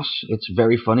Joss, it's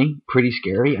very funny, pretty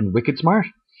scary, and wicked smart.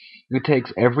 It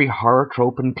takes every horror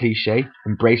trope and cliché,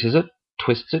 embraces it,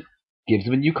 twists it, gives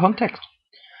them a new context.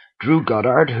 Drew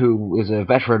Goddard, who is a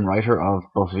veteran writer of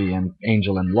Buffy and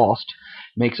Angel and Lost,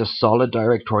 makes a solid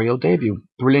directorial debut,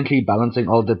 brilliantly balancing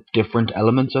all the different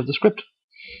elements of the script.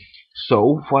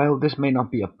 So, while this may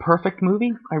not be a perfect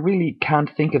movie, I really can't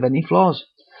think of any flaws.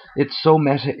 It's so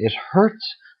meta it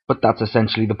hurts, but that's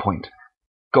essentially the point.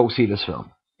 Go see this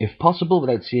film. If possible,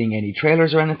 without seeing any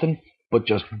trailers or anything, but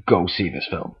just go see this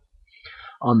film.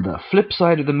 On the flip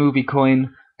side of the movie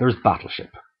coin, there's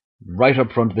Battleship. Right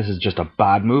up front, this is just a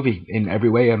bad movie. In every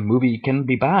way, a movie can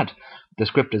be bad. The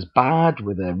script is bad,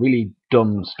 with a really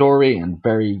dumb story and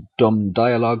very dumb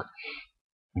dialogue.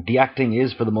 The acting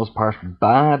is, for the most part,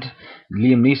 bad.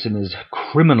 Liam Neeson is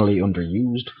criminally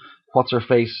underused.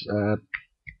 What's-her-face,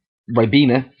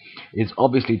 Ribena, is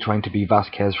obviously trying to be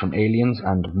Vasquez from Aliens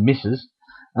and misses.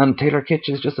 And Taylor Kitsch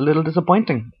is just a little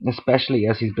disappointing, especially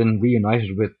as he's been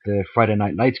reunited with the Friday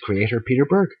Night Lights creator Peter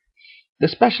Berg. The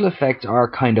special effects are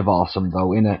kind of awesome,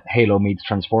 though, in a Halo meets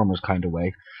Transformers kind of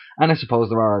way, and I suppose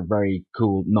there are very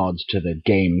cool nods to the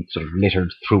game sort of littered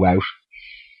throughout.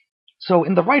 So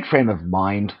in the right frame of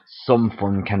mind, some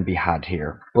fun can be had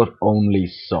here, but only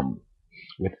some.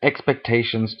 With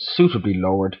expectations suitably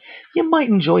lowered, you might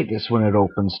enjoy this when it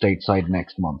opens stateside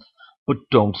next month, but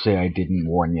don't say I didn't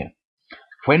warn you.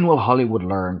 When will Hollywood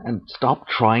learn and stop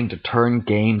trying to turn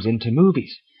games into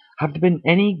movies? Have there been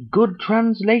any good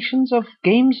translations of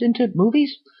games into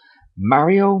movies?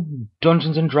 Mario,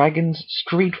 Dungeons and Dragons,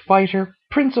 Street Fighter,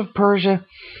 Prince of Persia?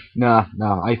 Nah,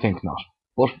 I think not.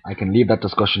 But I can leave that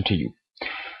discussion to you.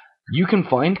 You can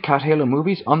find Cat Halo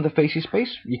Movies on the Facey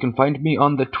Space, you can find me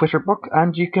on the Twitter book,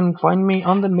 and you can find me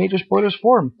on the Major Spoilers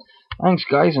forum. Thanks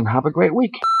guys, and have a great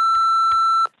week.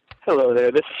 Hello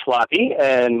there, this is Slappy,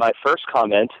 and my first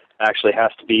comment actually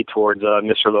has to be towards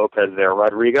Mr. Lopez there,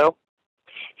 Rodrigo.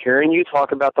 Hearing you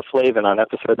talk about the Flavin on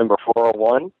episode number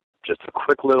 401, just a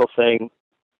quick little thing,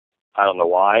 I don't know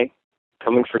why,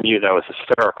 coming from you, that was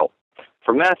hysterical.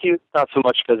 From Matthew, not so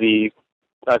much because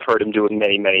I've heard him do it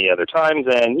many other times,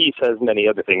 and he says many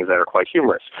other things that are quite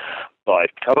humorous. But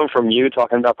coming from you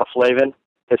talking about the Flavin,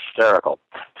 hysterical.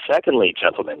 Secondly,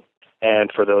 gentlemen,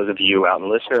 and for those of you out in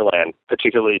listener land,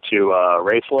 particularly to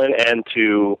Raceland and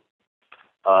to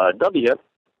W,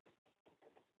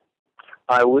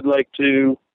 I would like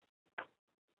to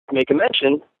make a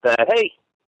mention that, hey,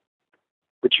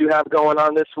 what you have going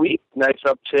on this week, nice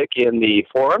uptick in the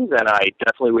forums, and I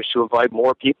definitely wish to invite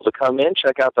more people to come in,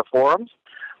 check out the forums.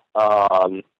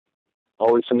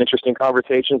 Always some interesting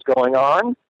conversations going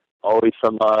on, always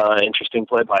some interesting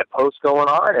play-by-post going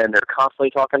on, and they're constantly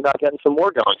talking about getting some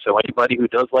more going. So anybody who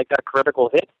does like that critical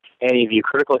hit, any of you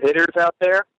critical hitters out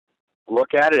there,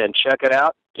 look at it and check it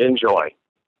out. Enjoy.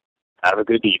 Have a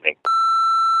good evening.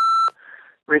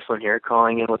 Raceland here,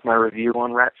 calling in with my review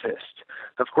on RATFIST.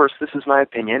 Of course, this is my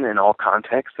opinion, and all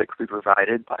context that could be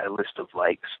provided by a list of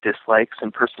likes, dislikes,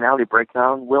 and personality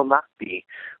breakdown will not be.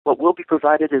 What will be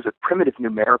provided is a primitive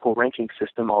numerical ranking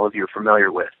system all of you are familiar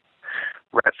with.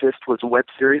 RATFIST was a web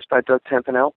series by Doug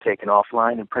Tempinell, taken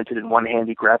offline and printed in one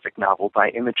handy graphic novel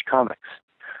by Image Comics.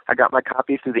 I got my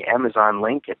copy through the Amazon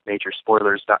link at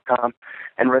majorspoilers.com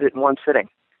and read it in one sitting.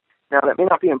 Now, that may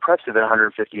not be impressive at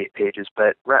 158 pages,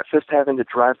 but RATFIST having to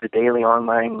drive the daily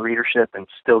online readership and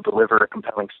still deliver a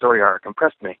compelling story arc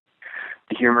impressed me.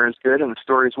 The humor is good and the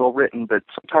story is well written, but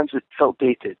sometimes it felt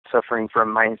dated, suffering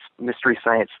from my Mystery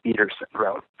Science Theater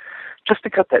syndrome. Just to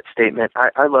cut that statement,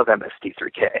 I love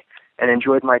MST3K and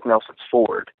enjoyed Mike Nelson's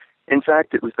forward. In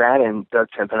fact, it was that and Doug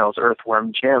Tempinell's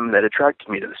Earthworm Jim that attracted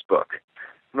me to this book.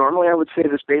 Normally I would say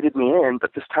this baited me in,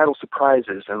 but this title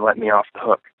surprises and let me off the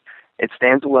hook. It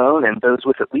stands alone, and those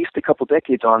with at least a couple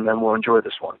decades on them will enjoy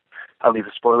this one. I'll leave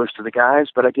the spoilers to the guys,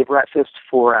 but I give RATFIST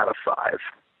 4 out of 5.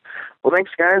 Well,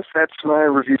 thanks, guys. That's my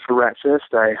review for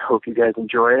RATFIST. I hope you guys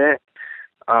enjoyed it.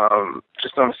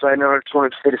 Just on a side note, I just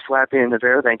wanted to say to Slappy and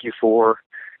Navarre, thank you for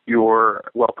you're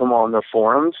welcome on the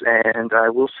forums, and I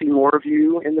will see more of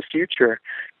you in the future.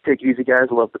 Take it easy, guys.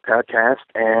 Love the podcast,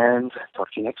 and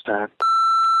talk to you next time.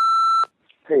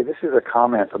 Hey, this is a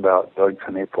comment about Doug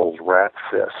Knaple's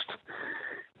RATFIST.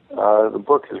 The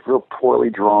book is real poorly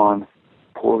drawn,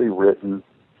 poorly written,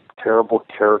 terrible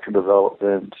character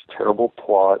development, terrible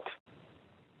plot.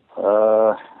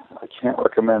 I can't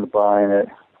recommend buying it.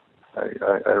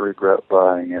 I regret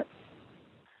buying it.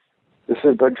 This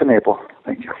is Doug Knaple.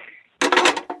 Thank you.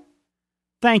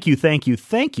 Thank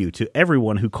you to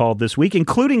everyone who called this week,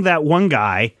 including that one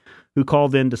guy who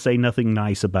called in to say nothing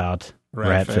nice about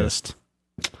RATFIST.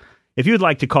 If you'd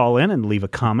like to call in and leave a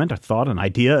comment, a thought, an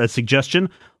idea, a suggestion,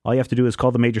 all you have to do is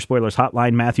call the Major Spoilers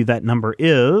hotline. Matthew, that number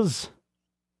is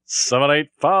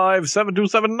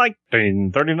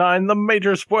 785-727-1939, the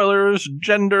Major Spoilers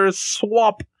Gender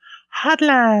Swap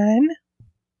Hotline.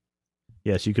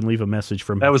 Yes, you can leave a message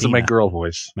from That was my girl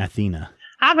voice. Mathena.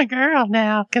 I'm a girl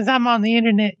now because I'm on the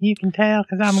internet. You can tell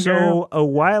because I'm a girl. So a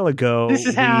while ago, This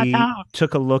is how I talk.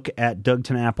 took a look at Doug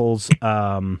Knaple's,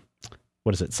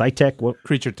 what is it, SciTech?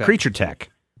 Creature Tech. Creature Tech,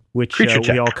 which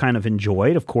we all kind of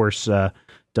enjoyed. Of course, Doug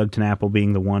Knaple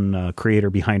being the one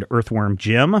creator behind Earthworm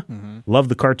Jim. Mm-hmm. Loved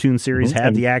the cartoon series,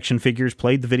 had the action figures,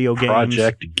 played the video games.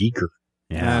 Project Geeker.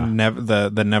 Yeah. And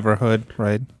the Neverhood,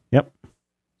 right? Yep.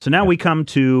 So now we come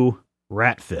to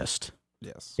RATFIST.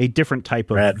 Yes. A different type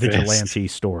of RATFIST. vigilante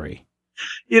story.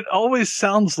 It always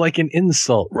sounds like an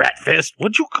insult. RATFIST,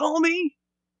 what'd you call me?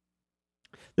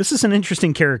 This is an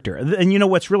interesting character. And you know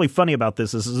what's really funny about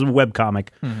this is a webcomic,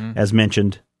 as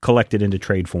mentioned, collected into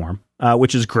trade form,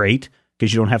 which is great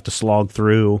because you don't have to slog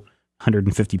through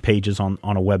 150 pages on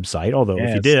a website. Although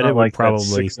if you did, it would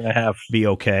probably be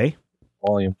okay.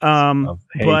 Volume.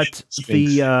 But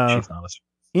the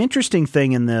interesting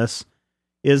thing in this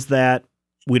is that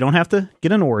we don't have to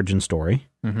get an origin story,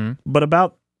 but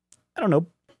about,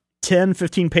 10,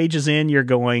 15 pages in, you're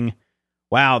going,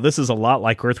 wow, this is a lot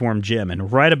like Earthworm Jim.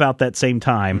 And right about that same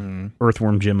time,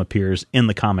 Earthworm Jim appears in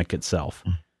the comic itself,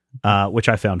 which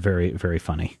I found very, very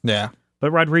funny. Yeah.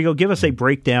 But Rodrigo, give us a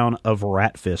breakdown of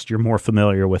RATFIST. You're more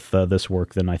familiar with this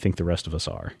work than I think the rest of us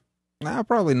are.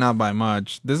 Probably not by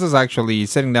much. This is actually,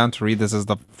 sitting down to read this is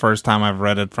the first time I've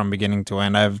read it from beginning to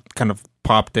end. I've kind of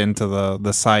popped into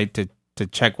the site to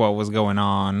check what was going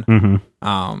on.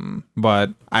 But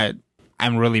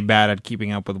I'm really bad at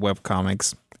keeping up with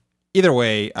webcomics. Either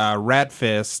way,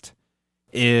 RATFIST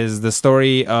is the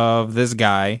story of this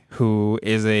guy who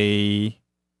is a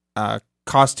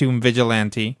costume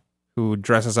vigilante who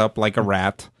dresses up like a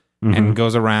rat and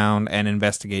goes around and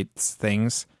investigates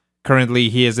things. Currently,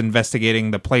 he is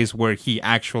investigating the place where he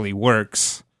actually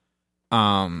works.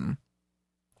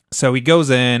 So he goes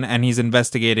in and he's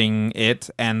investigating it,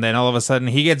 and then all of a sudden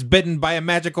he gets bitten by a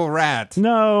magical rat.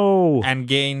 No! And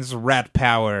gains rat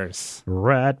powers.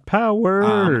 Rat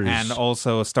powers! And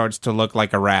also starts to look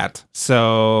like a rat.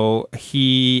 So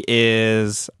he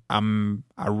is a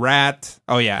rat.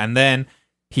 Oh yeah, and then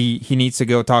he needs to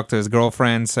go talk to his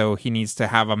girlfriend, so he needs to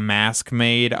have a mask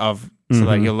made of so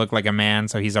that he'll look like a man.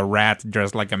 So he's a rat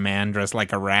dressed like a man, dressed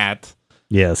like a rat.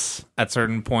 Yes. At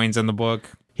certain points in the book.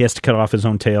 He has to cut off his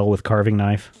own tail with carving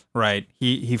knife. Right.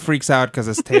 He freaks out because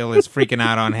his tail is freaking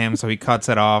out on him, so he cuts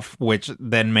it off, which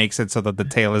then makes it so that the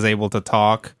tail is able to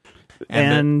talk.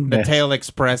 And the tail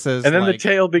expresses. And then the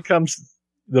tail becomes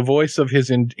the voice of his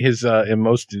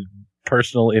most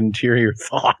personal interior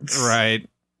thoughts. Right.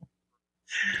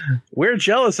 We're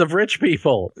jealous of rich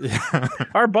people.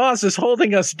 Our boss is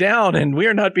holding us down, and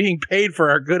we're not being paid for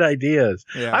our good ideas.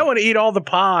 Yeah. I want to eat all the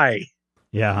pie.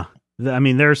 Yeah. I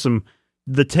mean, there's some...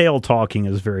 The tail talking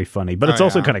is very funny, but it's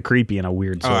also kind of creepy in a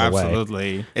weird sort of way.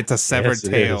 Absolutely. It's a severed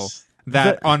tail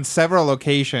that on several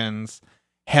occasions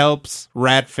helps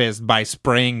RATFIST by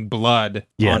spraying blood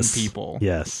on people.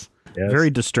 Yes.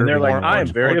 Very disturbing. And they're like, I'm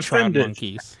very offended.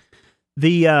 Monkeys.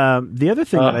 The other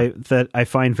thing that I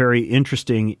find very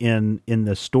interesting in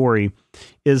this story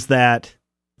is that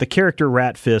the character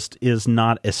RATFIST is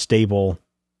not a stable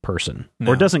person,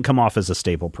 or doesn't come off as a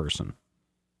stable person.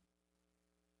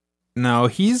 No,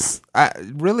 he's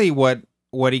really what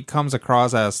he comes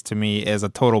across as to me is a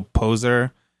total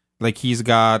poser. Like, he's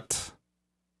got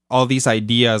all these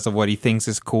ideas of what he thinks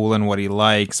is cool and what he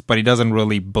likes, but he doesn't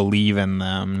really believe in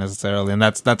them necessarily. And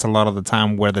that's a lot of the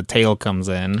time where the tale comes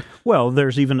in. Well,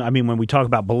 there's even, when we talk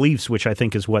about beliefs, which I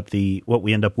think is what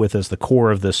we end up with as the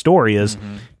core of this story is,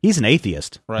 he's an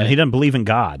atheist. Right. And he doesn't believe in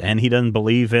God, and he doesn't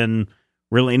believe in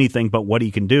really anything but what he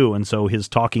can do. And so his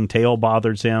talking tail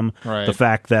bothers him. Right. The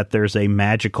fact that there's a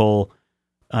magical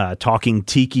talking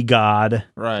tiki god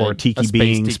or tiki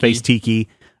being, space tiki,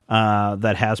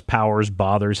 that has powers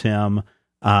bothers him.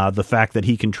 The fact that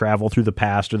he can travel through the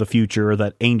past or the future,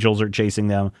 that angels are chasing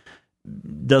them,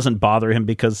 doesn't bother him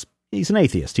because he's an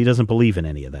atheist. He doesn't believe in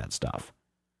any of that stuff.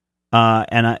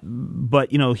 But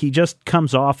he just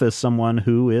comes off as someone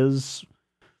who is,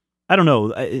 I don't know.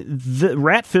 The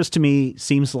RATFIST to me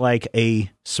seems like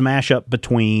a smash up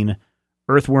between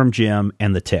Earthworm Jim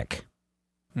and the Tick.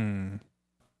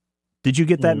 Did you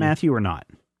get that, Matthew, or not?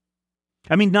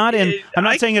 I mean, I'm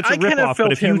not saying it's a ripoff,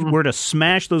 but if you were to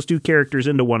smash those two characters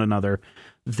into one another,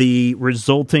 the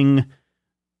resulting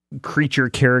creature,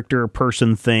 character,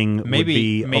 person thing would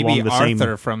be along the same. Maybe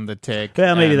Arthur from the Tick.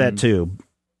 Yeah, maybe that too.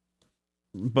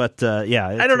 But yeah,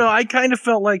 I don't know. I kind of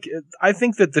felt like I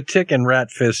think that the Tick and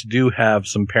RATFIST do have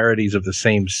some parodies of the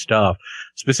same stuff.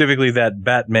 Specifically, that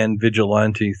Batman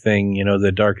vigilante thing.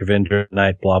 The Dark Avenger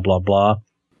night, blah blah blah.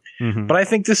 Mm-hmm. But I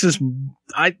think this is.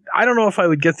 I don't know if I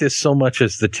would get this so much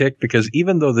as the Tick, because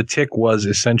even though the Tick was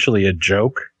essentially a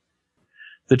joke,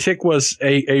 the Tick was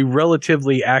a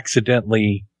relatively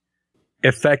accidentally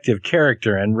effective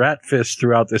character, and RATFIST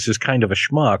throughout this is kind of a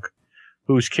schmuck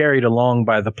who's carried along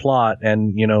by the plot,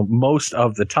 and most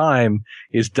of the time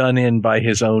is done in by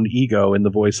his own ego in the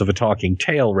voice of a talking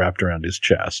tail wrapped around his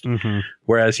chest. Mm-hmm.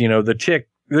 Whereas the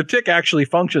Tick actually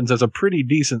functions as a pretty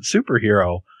decent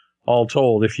superhero, all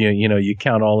told, if you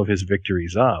count all of his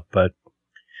victories up. But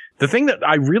the thing that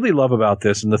I really love about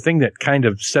this, and the thing that kind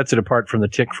of sets it apart from the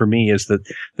Tick for me, is that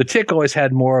the Tick always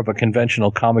had more of a conventional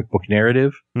comic book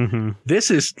narrative. Mm-hmm. This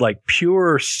is like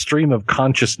pure stream of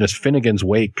consciousness, Finnegan's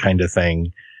Wake kind of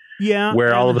thing. Yeah.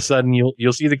 Where all of a sudden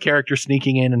you'll see the character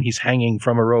sneaking in and he's hanging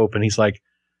from a rope and he's like,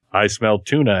 I smell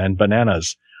tuna and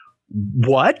bananas.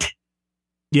 What?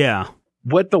 Yeah.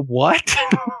 What the what?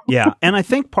 Yeah. And I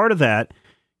think part of that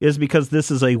is because this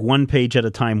is a one page at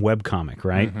a time webcomic,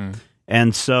 right? Mm-hmm.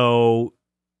 And so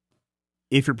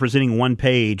if you're presenting one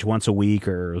page once a week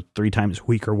or 3 times a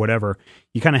week or whatever,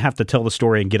 you kind of have to tell the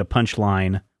story and get a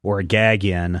punchline or a gag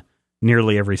in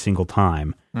nearly every single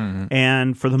time. Mm-hmm.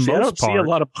 And for the most part, I don't see a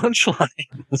lot of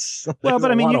punchlines. Well,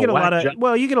 but I mean, you get a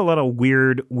lot of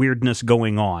weirdness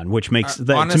going on, which makes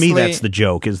that, honestly, to me, that's the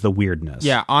joke, is the weirdness.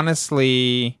 Yeah.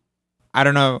 Honestly, I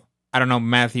don't know,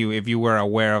 Matthew, if you were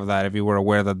aware of that, if you were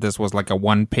aware that this was like a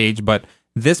one page, but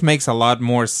this makes a lot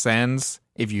more sense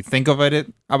if you think about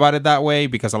it that way,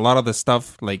 because a lot of the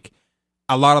stuff, like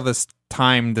a lot of this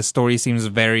time, the story seems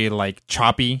very like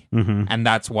choppy, mm-hmm. and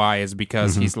that's why is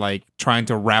because mm-hmm. he's like trying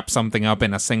to wrap something up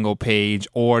in a single page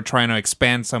or trying to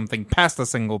expand something past a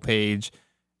single page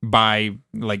by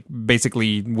like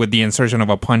basically with the insertion of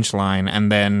a punchline, and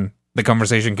then the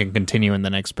conversation can continue in the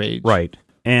next page. Right.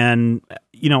 And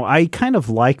I kind of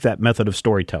like that method of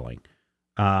storytelling.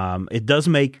 It does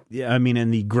make,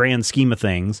 in the grand scheme of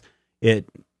things, it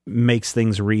makes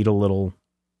things read a little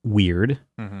weird.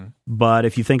 Mm-hmm. But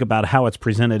if you think about how it's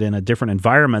presented in a different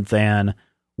environment than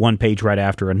one page right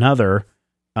after another,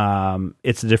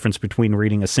 it's the difference between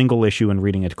reading a single issue and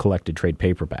reading a collected trade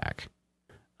paperback.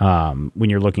 When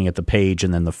you're looking at the page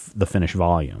and then the finished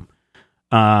volume.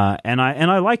 And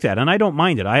I like that, and I don't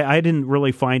mind it. I didn't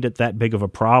really find it that big of a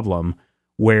problem,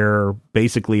 where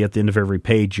basically at the end of every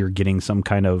page you're getting some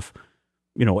kind of,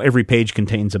 every page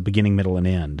contains a beginning, middle, and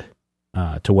end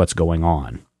to what's going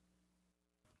on.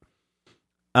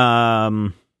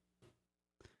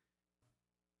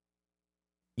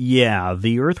 Yeah,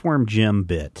 the Earthworm Jim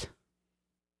bit.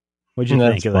 What'd you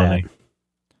think of that?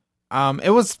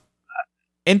 It was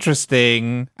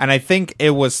interesting, and I think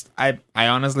it was. I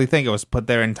honestly think it was put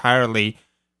there entirely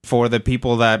for the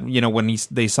people that when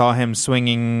they saw him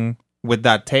swinging with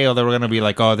that tail, they were going to be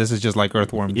like, "Oh, this is just like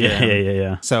Earthworm Jim."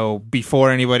 Yeah. So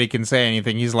before anybody can say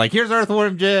anything, he's like, "Here's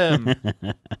Earthworm Jim.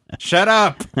 Shut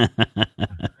up."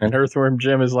 And Earthworm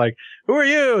Jim is like, "Who are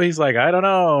you?" He's like, "I don't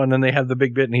know." And then they have the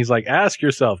big bit, and he's like, "Ask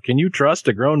yourself, can you trust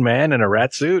a grown man in a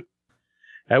rat suit?"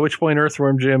 At which point,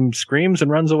 Earthworm Jim screams and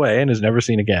runs away and is never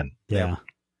seen again. Yeah,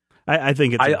 I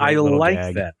think it's. I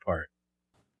like that part.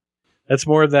 That's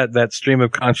more of that stream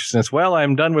of consciousness. Well,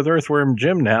 I'm done with Earthworm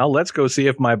Jim now. Let's go see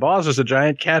if my boss is a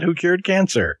giant cat who cured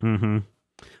cancer. Mm-hmm.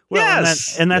 Well,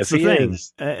 yes, and that's the thing.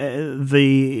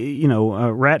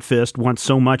 RATFIST wants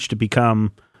so much to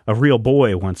become a real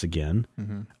boy once again,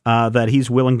 mm-hmm. That he's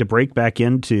willing to break back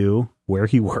into where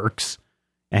he works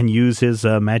and use his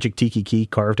magic tiki key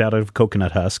carved out of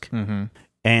coconut husk, mm-hmm.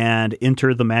 and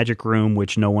enter the magic room,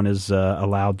 which no one is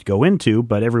allowed to go into,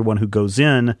 but everyone who goes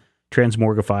in,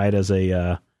 transmorgified as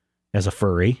a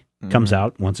furry, mm-hmm. comes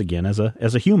out once again as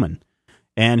a human,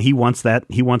 and he wants that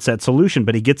solution.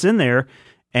 But he gets in there,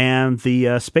 and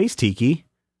the space tiki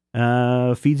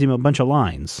feeds him a bunch of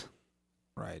lines.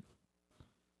 Right.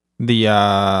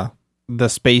 The the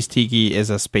space tiki is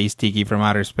a space tiki from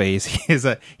outer space. He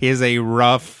is a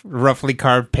roughly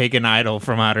carved pagan idol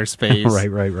from outer space.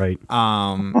 Right.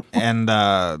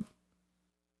 And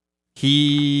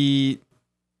he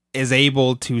is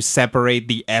able to separate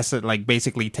the essence, like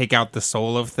basically take out the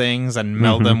soul of things and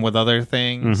meld them with other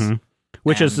things.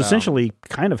 Which is essentially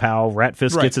kind of how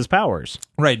RATFIST gets his powers.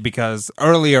 Right, because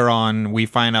earlier on, we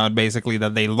find out basically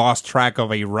that they lost track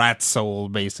of a rat soul,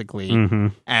 basically,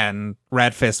 and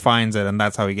RATFIST finds it, and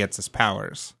that's how he gets his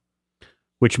powers.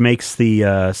 Which makes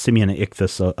the simian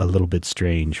ichthys a little bit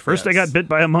strange. First I got bit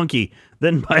by a monkey,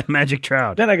 then by a magic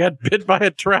trout. Then I got bit by a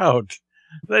trout.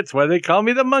 That's why they call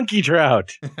me the monkey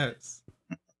trout. Yes.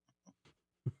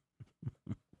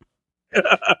 Who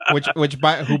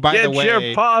by Get the way,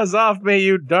 your paws off me,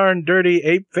 you darn dirty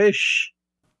ape fish.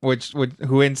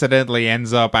 Who incidentally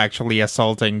ends up actually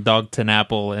assaulting Dogton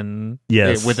Apple within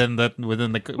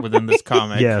this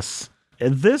comic. Yes,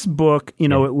 this book,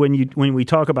 when we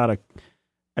talk about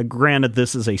granted,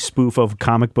 this is a spoof of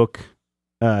comic book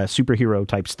superhero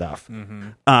type stuff,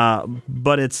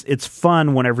 but it's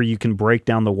fun whenever you can break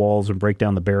down the walls and break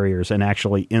down the barriers and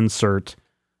actually insert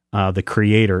the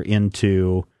creator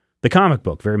into the comic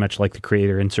book, very much like the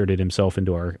creator inserted himself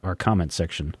into our comment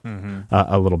section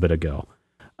a little bit ago.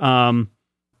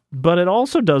 But it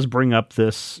also does bring up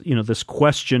this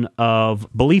question of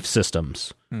belief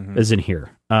systems is in here.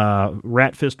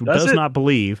 RATFIST does not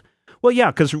believe. Well,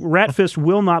 yeah, because RATFIST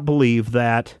will not believe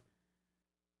that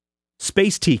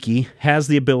Space Tiki has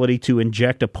the ability to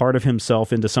inject a part of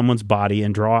himself into someone's body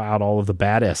and draw out all of the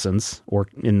bad essence, or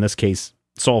in this case,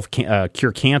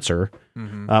 cure cancer.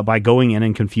 By going in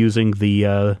and confusing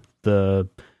the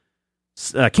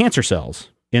cancer cells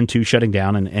into shutting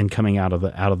down and coming out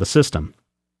of the system.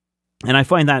 And I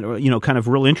find that kind of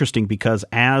real interesting because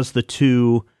as the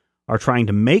two are trying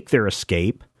to make their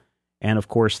escape, and of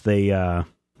course they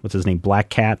what's his name, Black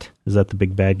Cat, is that the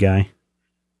big bad guy?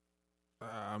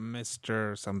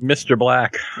 Mr.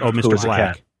 Black. Oh, Mr.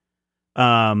 Black.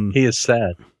 He is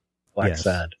sad. Black's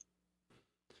sad.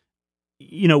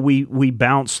 We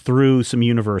bounce through some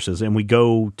universes and we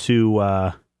go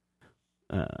to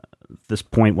this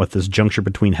point with this juncture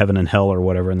between heaven and hell or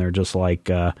whatever, and they're just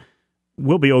like,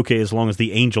 we'll be okay as long as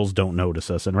the angels don't notice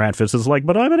us. And RATFIST is like,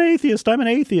 but I'm an atheist.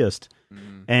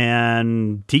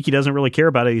 And Tiki doesn't really care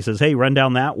about it. He says, hey, run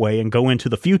down that way and go into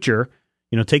the future.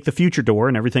 Take the future door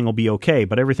and everything will be okay.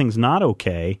 But everything's not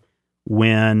okay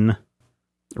when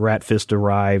RATFIST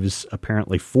arrives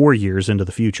apparently 4 years into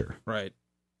the future. Right.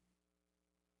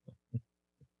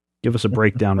 Give us a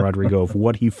breakdown, Rodrigo, of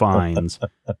what he finds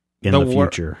in the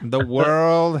future. The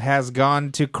world has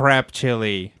gone to crap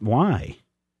chili. Why?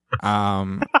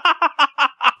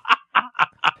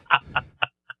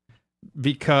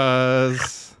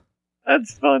 Because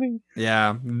that's funny.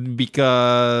 Yeah,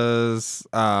 because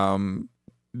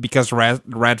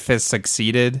RATFIST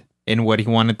succeeded in what he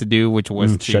wanted to do, which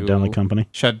was to shut down the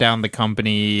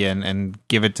company and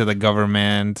give it to the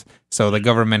government. So the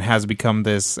government has become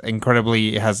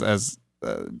incredibly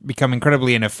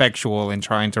ineffectual in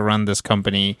trying to run this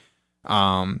company.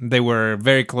 They were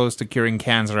very close to curing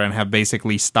cancer and have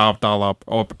basically stopped all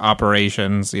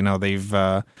operations.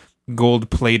 They've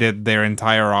gold-plated their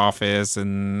entire office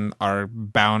and are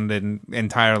bound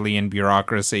entirely in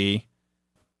bureaucracy.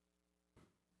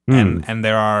 And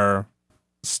there are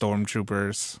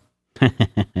stormtroopers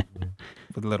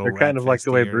with little. They're kind of like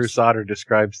the way Bruce Otter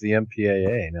describes the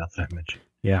MPAA. Now that I mention,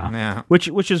 yeah.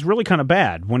 Which is really kind of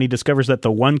bad when he discovers that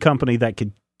the one company that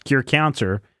could cure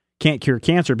cancer can't cure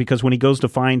cancer, because when he goes to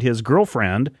find his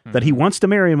girlfriend that he wants to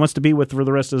marry and wants to be with for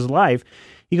the rest of his life,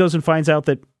 he goes and finds out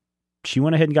that she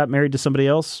went ahead and got married to somebody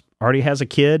else, already has a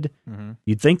kid.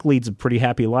 You'd think leads a pretty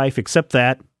happy life, except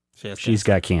that she's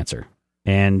got cancer,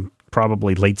 and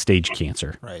probably late stage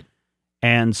cancer. Right.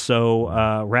 And so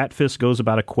RATFIST goes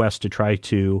about a quest to try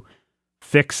to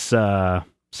fix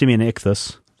Simian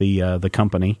Ichthys, the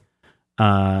company,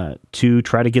 to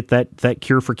try to get that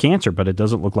cure for cancer, but it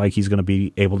doesn't look like he's going to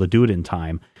be able to do it in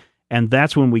time. And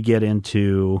that's when we get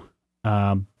into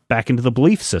back into the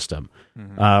belief system.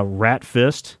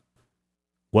 RATFIST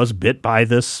was bit by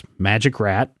this magic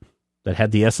rat that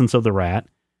had the essence of the rat,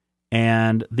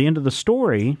 and the end of the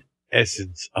story...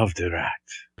 Essence of the rat.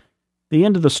 The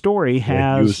end of the story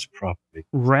has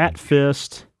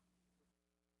RATFIST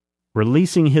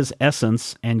releasing his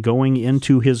essence and going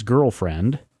into his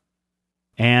girlfriend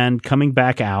and coming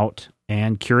back out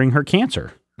and curing her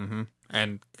cancer.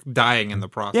 And dying in the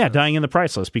process. Yeah, dying in the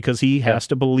process because he has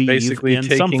to believe basically in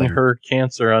taking something. her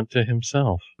cancer onto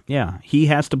himself. Yeah, he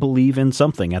has to believe in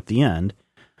something at the end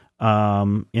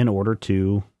in order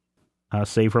to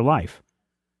save her life.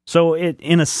 So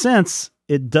in a sense,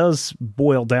 it does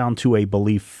boil down to a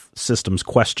belief systems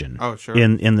question. Oh, sure.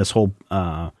 In this whole,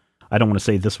 I don't want to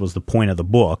say this was the point of the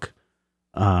book,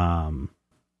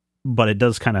 but it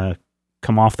does kind of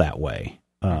come off that way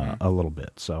a little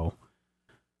bit. So,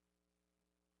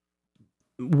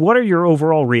 what are your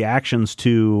overall reactions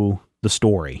to the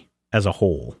story as a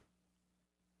whole,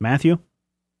 Matthew?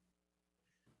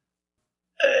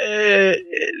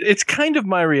 It's kind of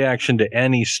my reaction to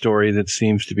any story that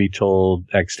seems to be told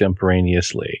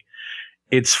extemporaneously.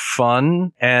 It's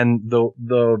fun, and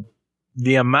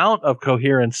the amount of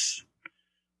coherence,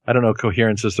 I don't know if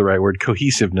coherence is the right word,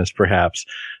 cohesiveness perhaps,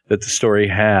 that the story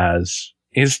has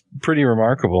is pretty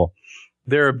remarkable.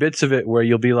 There are bits of it where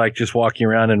you'll be like just walking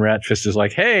around and RATFIST is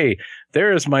like, hey,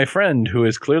 there's my friend who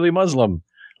is clearly Muslim.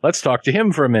 Let's talk to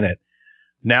him for a minute.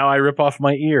 Now I rip off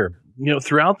my ear.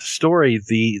 Throughout the story,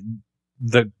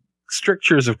 the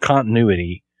strictures of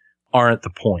continuity aren't the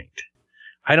point.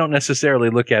 I don't necessarily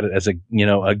look at it as a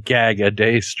gag a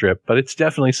day strip, but it's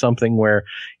definitely something where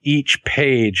each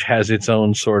page has its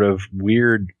own sort of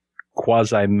weird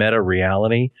quasi meta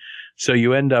reality. So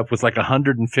you end up with like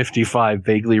 155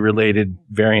 vaguely related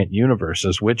variant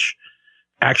universes, which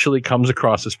actually comes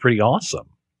across as pretty awesome.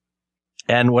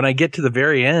 And when I get to the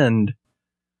very end,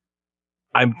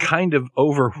 I'm kind of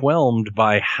overwhelmed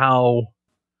by how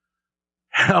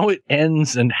it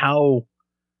ends and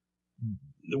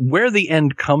where the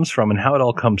end comes from and how it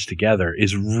all comes together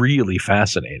is really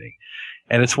fascinating.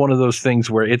 And it's one of those things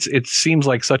where it seems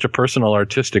like such a personal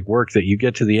artistic work that you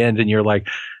get to the end and you're like,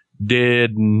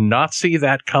 did not see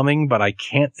that coming, but I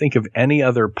can't think of any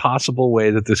other possible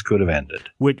way that this could have ended.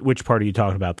 Which part are you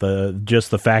talking about? Just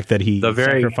the fact that he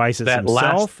sacrifices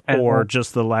himself, or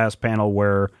just the last panel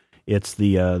where it's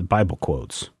the Bible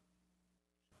quotes?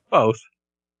 Both.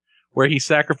 Where he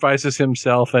sacrifices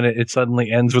himself and it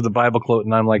suddenly ends with a Bible quote,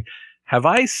 and I'm like, have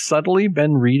I subtly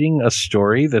been reading a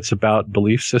story that's about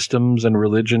belief systems and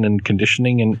religion and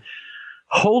conditioning? And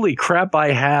holy crap,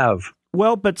 I have.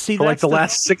 Well, but see, for like the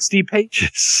last 60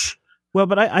 pages. Well,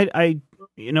 but I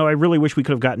really wish we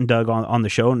could have gotten Doug on the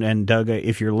show. And Doug,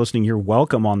 if you're listening, you're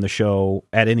welcome on the show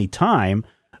at any time.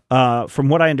 From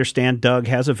what I understand, Doug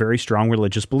has a very strong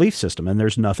religious belief system, and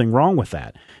there's nothing wrong with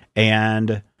that.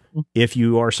 And if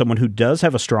you are someone who does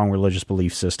have a strong religious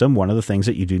belief system, one of the things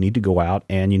that you do need to go out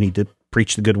and you need to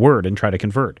preach the good word and try to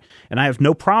convert. And I have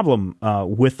no problem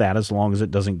with that as long as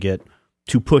it doesn't get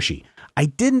too pushy. I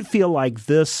didn't feel like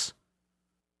this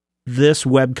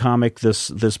webcomic,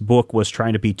 this book was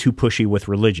trying to be too pushy with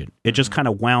religion. It just kind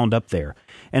of wound up there.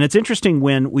 And it's interesting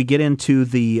when we get into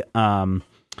the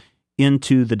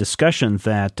discussion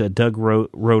that Doug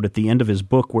wrote at the end of his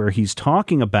book, where he's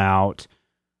talking about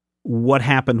what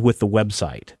happened with the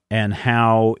website and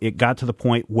how it got to the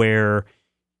point where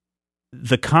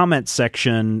the comment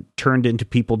section turned into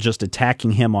people just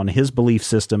attacking him on his belief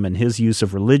system and his use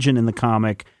of religion in the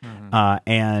comic,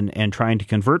 and trying to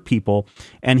convert people.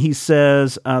 And he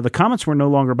says, the comments were no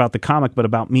longer about the comic, but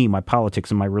about me, my politics,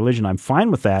 and my religion. I'm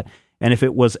fine with that. And if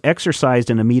it was exercised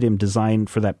in a medium designed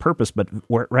for that purpose, but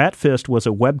RATFIST was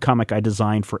a webcomic I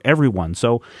designed for everyone.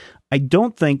 So I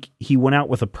don't think he went out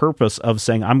with a purpose of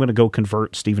saying, I'm going to go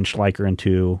convert Steven Schleicher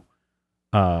into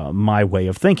my way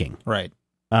of thinking. Right.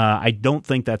 I don't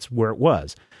think that's where it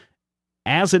was.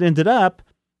 As it ended up,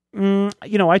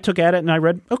 I took at it and I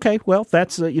read, okay, well,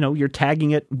 that's, you're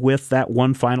tagging it with that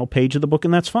one final page of the book,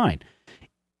 and that's fine.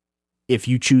 If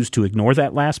you choose to ignore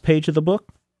that last page of the book,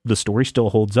 the story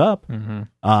still holds up.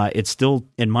 It still,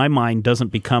 in my mind, doesn't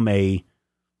become a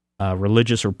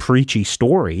religious or preachy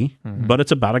story, but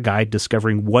it's about a guy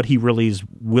discovering what he really is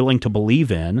willing to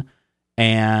believe in,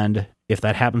 and if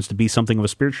that happens to be something of a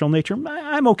spiritual nature,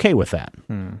 I'm okay with that.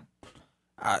 In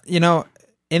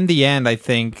the end, I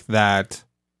think that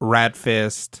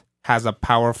RATFIST has a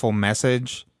powerful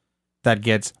message that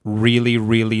gets really,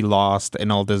 really lost in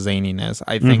all the zaniness.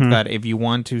 I think that if you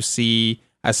want to see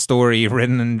a story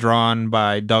written and drawn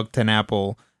by Doug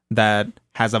TenNapel that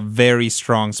has a very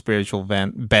strong spiritual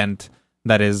bent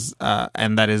that is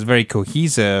very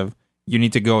cohesive, you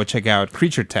need to go check out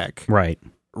Creature Tech. Right.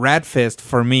 RATFIST,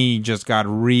 for me, just got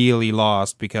really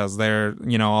lost because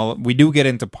we do get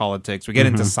into politics, we get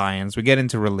into science, we get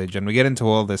into religion, we get into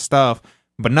all this stuff,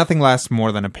 but nothing lasts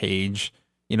more than a page.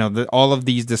 All of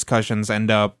these discussions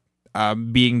end up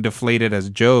being deflated as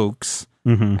jokes,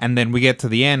 and then we get to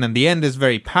the end, and the end is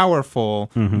very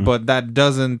powerful, but that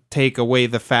doesn't take away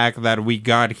the fact that we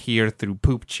got here through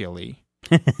poop chili.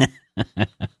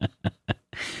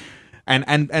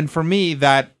 and for me,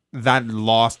 that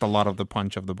lost a lot of the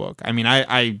punch of the book. I mean,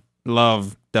 I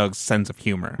love Doug's sense of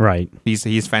humor. Right.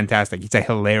 He's fantastic. He's a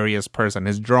hilarious person.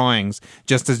 His drawings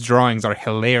are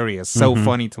hilarious. So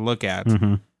funny to look at.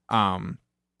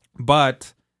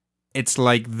 But it's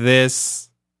like this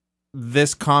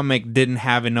comic didn't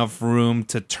have enough room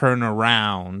to turn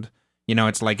around. You know,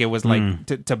 it's like it was like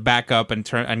to back up and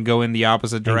turn and go in the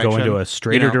opposite direction. And go into a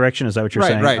straighter direction? Is that what you're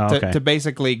saying? Right, Oh, okay. to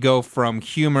basically go from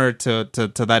humor to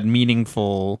that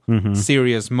meaningful,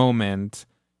 serious moment.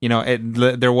 You know,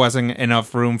 there wasn't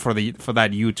enough room for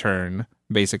that U-turn,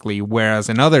 basically. Whereas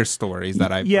in other stories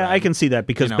that I've read, I can see that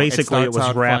because basically it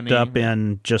was wrapped up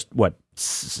in just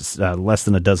less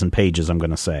than a dozen pages. I'm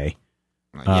going to say.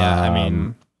 Yeah, I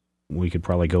mean, we could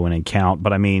probably go in and count,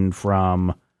 but I mean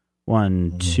from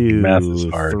 1,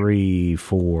 2, 3,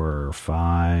 4,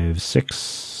 5, 6,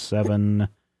 7,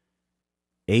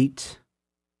 8,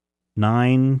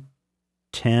 9,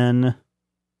 10,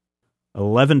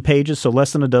 11 pages, so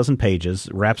less than a dozen pages,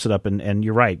 wraps it up, and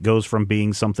you're right, goes from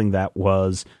being something that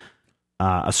was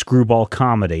a screwball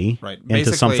comedy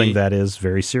into something that is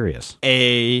very serious.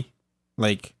 The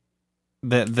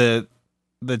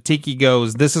Tiki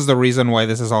goes, this is the reason why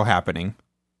this is all happening.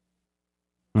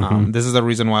 This is the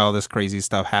reason why all this crazy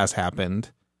stuff has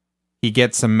happened. He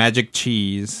gets some magic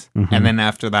cheese, and then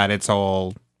after that, it's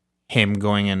all him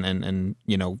going and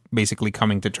you know, basically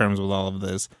coming to terms with all of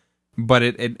this. But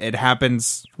it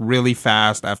happens really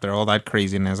fast after all that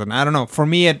craziness, and I don't know. For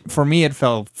me, it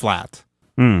fell flat.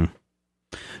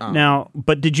 Now,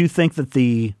 but did you think that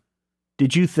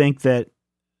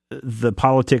the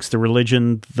politics, the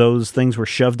religion, those things were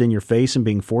shoved in your face and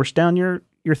being forced down your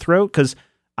throat? Because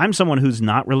I'm someone who's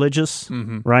not religious,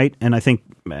 right? And I think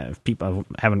people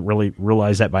haven't really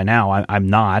realized that by now. I'm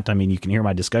not. I mean, you can hear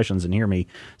my discussions and hear me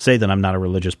say that I'm not a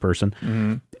religious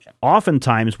person.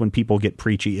 Oftentimes, when people get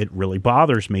preachy, it really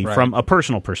bothers me from a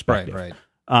personal perspective.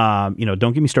 You know,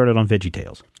 don't get me started on Veggie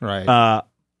Tales.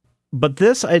 But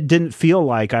this, I didn't feel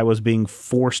like I was being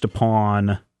forced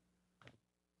upon,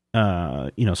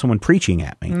 you know, someone preaching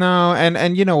at me. No,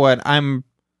 and you know what?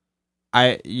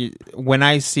 When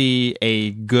I see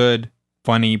a good,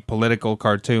 funny political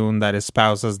cartoon that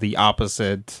espouses the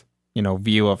opposite, you know,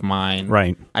 view of mine,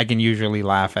 I can usually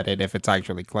laugh at it if it's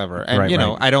actually clever. And you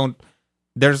know, I don't.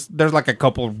 There's like a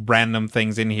couple random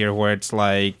things in here where it's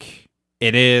like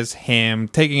it is him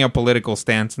taking a political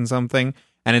stance in something,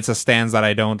 and it's a stance that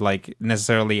I don't like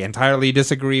necessarily entirely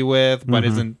disagree with, but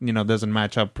isn't, you know, doesn't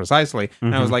match up precisely.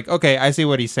 And I was like, okay, I see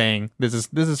what he's saying. This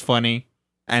is funny.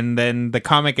 And then the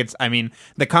comic,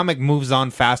 the comic moves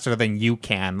on faster than you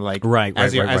can. Like,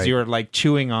 as you're like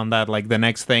chewing on that, like the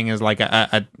next thing is like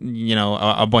a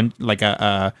bunch, like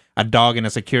a dog in a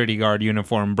security guard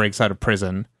uniform breaks out of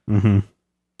prison.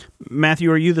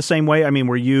 Matthew, are you the same way? I mean,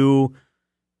 were you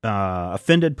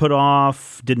offended, put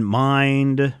off, didn't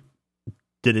mind?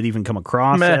 Did it even come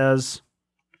across as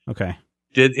okay?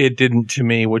 It didn't to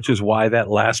me, which is why that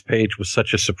last page was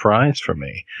such a surprise for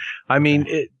me. I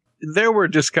mean, there were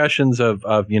discussions of,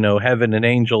 you know, heaven and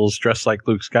angels dressed like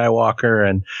Luke Skywalker,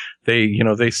 and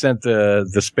they sent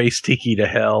the space tiki to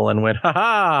hell and went, ha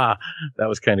ha, that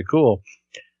was kind of cool.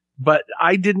 But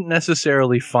I didn't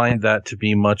necessarily find that to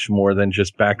be much more than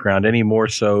just background, any more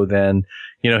so than,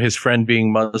 you know, his friend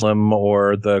being Muslim,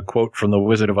 or the quote from the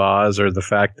Wizard of Oz, or the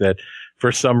fact that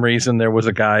for some reason there was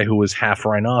a guy who was half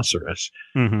rhinoceros.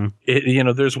 You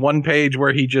know, there's one page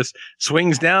where he just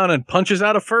swings down and punches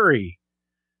out a furry.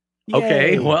 Yay.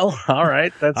 Okay, well, all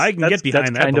right. I can get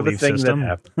behind that kind of a thing system. that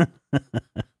happened.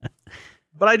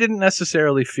 But I didn't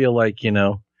necessarily feel like, you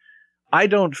know, I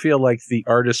don't feel like the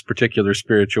artist's particular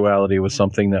spirituality was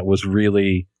something that was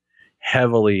really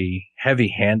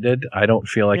heavy-handed. I don't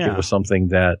feel like it was something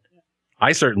that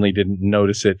I certainly didn't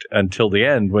notice it until the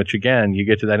end, which again, you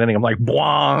get to that ending, I'm like,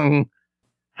 bwong!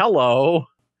 Hello!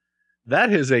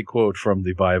 That is a quote from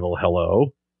the Bible,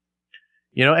 hello.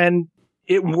 You know, and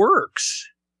it works.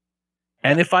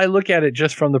 And if I look at it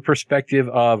just from the perspective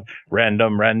of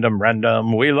random,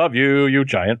 we love you, you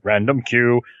giant random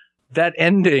Q, that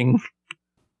ending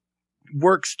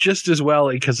works just as well,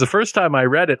 because the first time I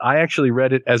read it, I actually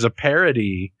read it as a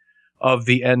parody of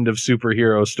the end of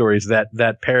superhero stories,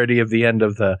 that parody of the end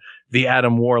of the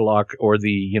Adam Warlock, or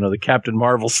the Captain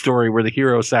Marvel story where the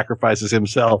hero sacrifices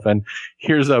himself, and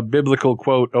here's a biblical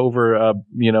quote over a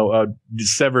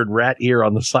severed rat ear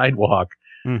on the sidewalk.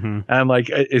 And I'm like,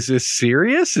 is this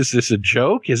serious? Is this a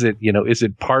joke? Is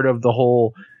it part of the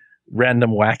whole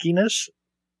random wackiness?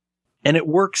 And it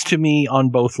works to me on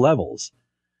both levels.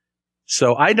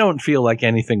 So I don't feel like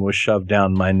anything was shoved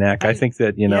down my neck. I think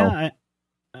that,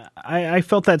 I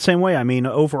felt that same way. I mean,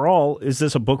 overall, is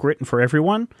this a book written for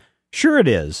everyone? Sure it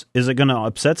is. Is it going to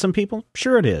upset some people?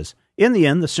 Sure it is. In the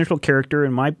end, the central character,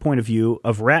 in my point of view,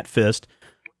 of RATFIST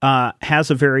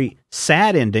has a very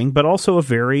sad ending, but also a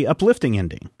very uplifting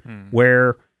ending,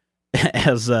 where,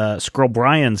 as Skrull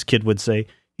Brian's kid would say,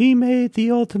 he made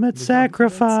the ultimate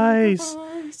sacrifice.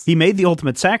 He made the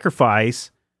ultimate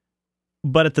sacrifice,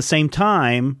 but at the same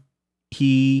time,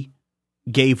 he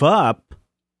gave up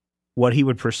what he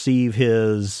would perceive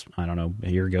his, I don't know,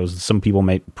 here goes, some people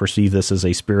may perceive this as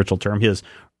a spiritual term, his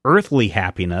earthly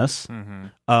happiness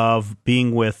of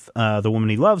being with the woman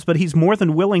he loves, but he's more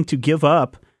than willing to give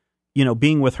up,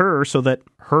 being with her so that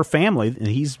her family, and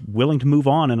he's willing to move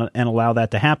on and allow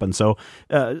that to happen. So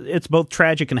it's both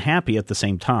tragic and happy at the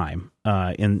same time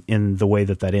in the way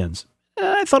that ends.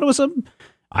 I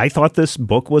thought this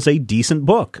book was a decent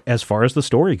book as far as the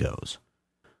story goes.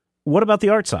 What about the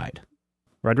art side?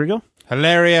 Rodrigo?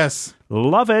 Hilarious.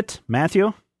 Love it.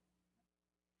 Matthew?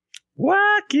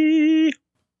 Wacky.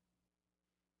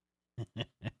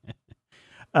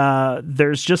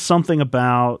 There's just something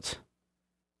about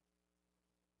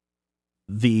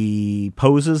the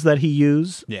poses that he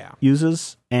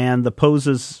uses, and the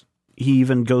poses, he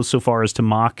even goes so far as to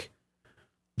mock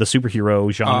the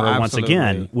superhero genre once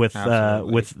again with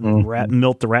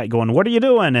Milt the Rat going, "What are you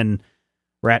doing?" And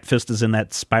RATFIST is in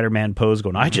that Spider-Man pose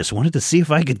going, "I just wanted to see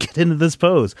if I could get into this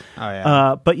pose."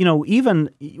 But even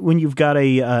when you've got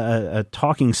a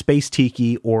talking space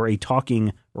tiki or a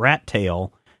talking rat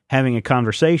tail having a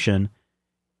conversation,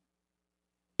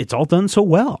 it's all done so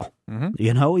well.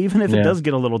 Even if it does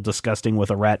get a little disgusting with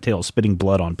a rat tail spitting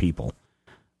blood on people.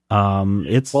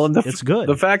 It's good.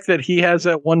 The fact that he has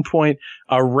at one point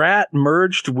a rat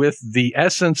merged with the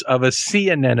essence of a sea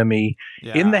anemone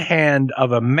in the hand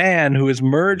of a man who is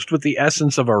merged with the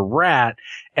essence of a rat,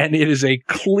 and it is a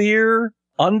clear,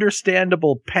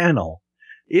 understandable panel.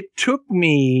 It took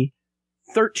me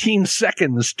 13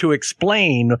 seconds to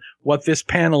explain what this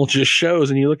panel just shows,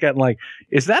 and you look at it like,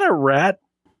 is that a rat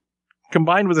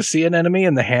combined with a sea anemone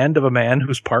in the hand of a man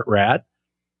who's part rat?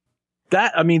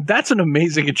 That's an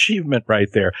amazing achievement right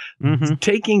there.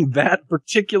 Taking that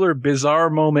particular bizarre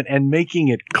moment and making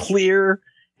it clear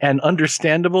and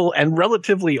understandable and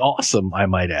relatively awesome, I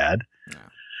might add,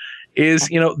 is,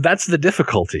 that's the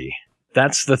difficulty.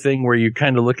 That's the thing where you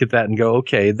kind of look at that and go,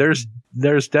 okay, there's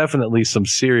definitely some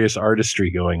serious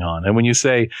artistry going on. And when you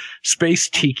say space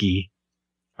tiki,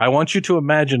 I want you to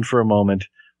imagine for a moment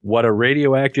what a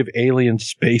radioactive alien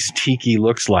space tiki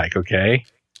looks like, okay?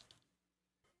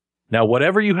 Now,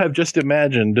 whatever you have just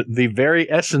imagined, the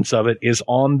very essence of it is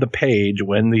on the page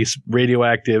when the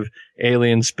radioactive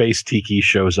alien space tiki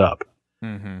shows up.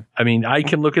 I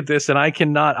can look at this and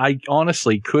I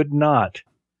honestly could not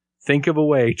think of a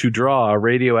way to draw a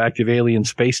radioactive alien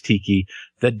space tiki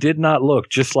that did not look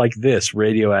just like this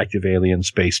radioactive alien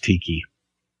space tiki.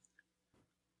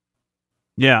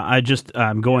 Yeah,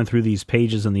 I'm going through these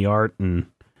pages in the art, and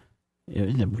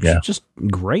it's just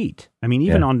great.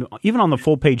 Even on the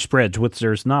full page spreads, which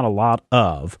there's not a lot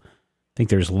of, I think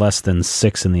there's less than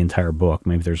 6 in the entire book.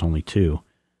 Maybe there's only 2,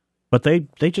 but they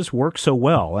just work so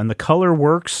well, and the color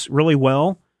works really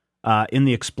well. In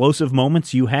the explosive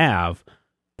moments, you have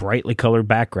brightly colored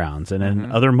backgrounds, and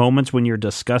in other moments when you're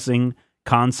discussing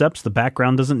concepts, the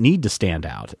background doesn't need to stand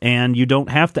out, and you don't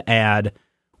have to add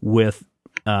with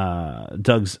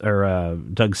Doug's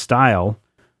style.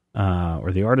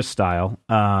 Or the artist style,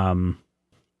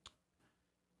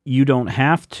 you don't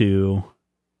have to,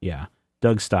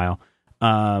 Doug's style,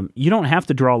 you don't have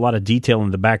to draw a lot of detail in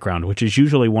the background, which is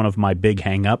usually one of my big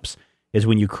hang-ups, is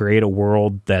when you create a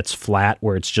world that's flat,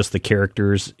 where it's just the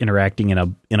characters interacting in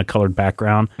a colored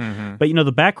background. But,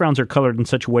 the backgrounds are colored in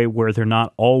such a way where they're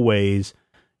not always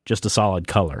just a solid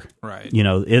color. Right.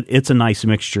 It's a nice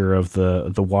mixture of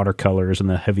the watercolors and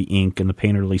the heavy ink and the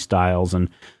painterly styles, and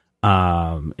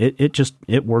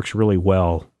it works really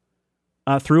well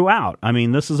throughout.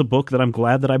 This is a book that I'm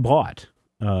glad that I bought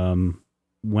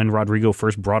when Rodrigo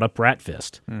first brought up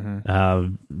RATFIST.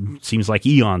 Seems like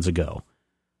eons ago.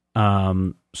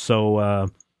 So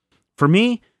for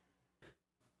me,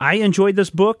 I enjoyed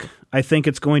this book. I think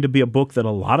it's going to be a book that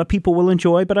a lot of people will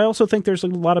enjoy, but I also think there's a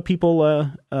lot of people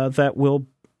that will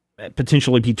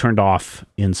potentially be turned off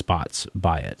in spots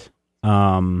by it.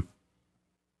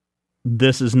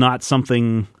 This is not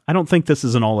something, I don't think this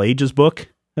is an all ages book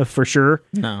for sure.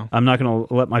 No. I'm not going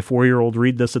to let my 4-year-old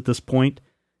read this at this point.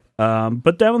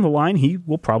 But down the line, he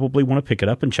will probably want to pick it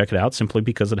up and check it out simply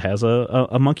because it has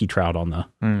a monkey trout on the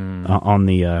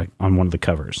on one of the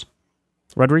covers.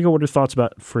 Rodrigo, what are your thoughts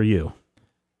for you?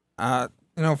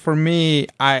 For me,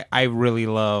 I really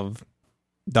love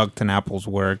Doug TenNapel's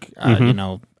work.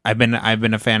 I've been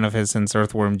a fan of his since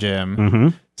Earthworm Jim. Mm-hmm.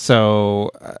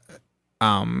 So,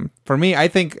 for me, I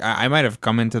think I might have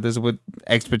come into this with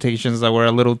expectations that were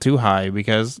a little too high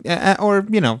because, or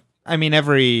I mean,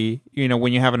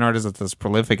 when you have an artist that's as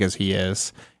prolific as he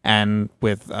is, and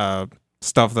with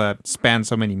stuff that spans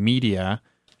so many media,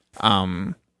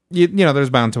 there's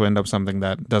bound to end up something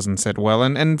that doesn't sit well.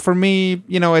 And for me,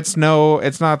 it's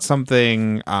not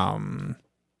something.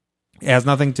 It has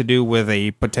nothing to do with a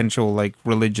potential like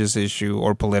religious issue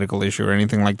or political issue or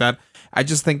anything like that. I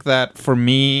just think that for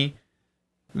me,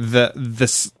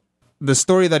 the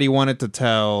story that he wanted to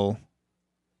tell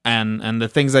and the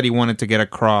things that he wanted to get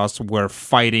across were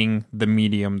fighting the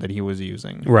medium that he was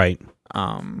using. Right.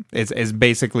 It's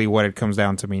basically what it comes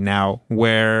down to me now,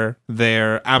 where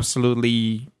they're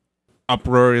absolutely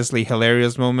uproariously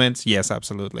hilarious moments. Yes,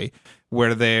 absolutely.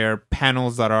 Where they're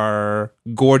panels that are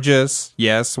gorgeous.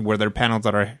 Yes. Where they're panels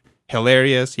that are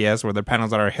hilarious. Yes. Where they're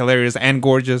panels that are hilarious and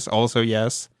gorgeous. Also,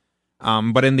 yes.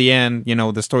 But in the end,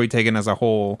 the story taken as a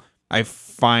whole, I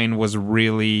find was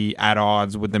really at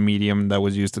odds with the medium that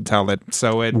was used to tell it.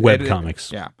 So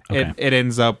webcomics. Yeah. Okay. It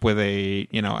ends up with a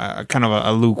kind of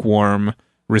a lukewarm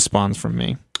response from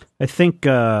me. I think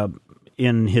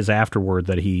in his afterword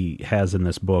that he has in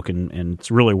this book, and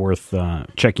it's really worth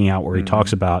checking out, where he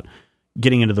talks about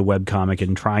getting into the webcomic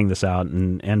and trying this out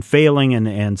and failing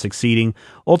and succeeding.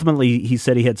 Ultimately, he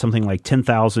said he had something like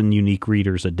 10,000 unique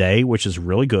readers a day, which is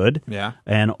really good. Yeah.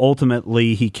 And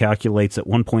ultimately, he calculates that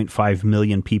 1.5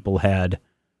 million people had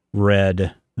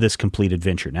read this complete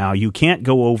adventure. Now, you can't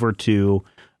go over to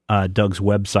Doug's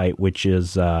website, which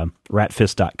is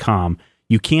RATFIST.com.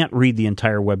 You can't read the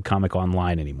entire webcomic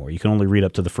online anymore. You can only read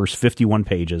up to the first 51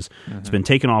 pages. Mm-hmm. It's been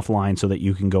taken offline so that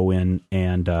you can go in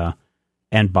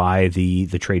and buy the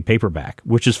trade paperback,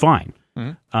 which is fine.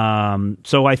 Mm-hmm.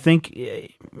 So I think,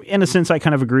 in a sense, I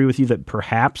kind of agree with you that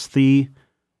perhaps the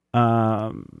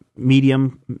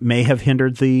medium may have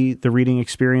hindered the reading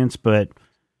experience, but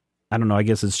I don't know. I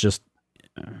guess it's just,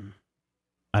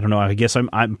 I don't know. I guess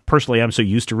I'm personally so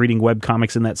used to reading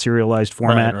webcomics in that serialized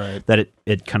format that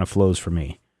it kind of flows for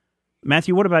me.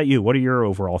 Matthew, what about you? What are your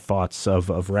overall thoughts of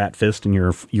RATFIST and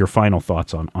your final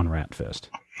thoughts on RATFIST?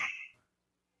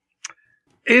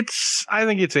 I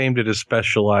think it's aimed at a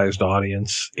specialized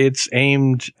audience. It's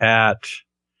aimed at,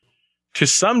 to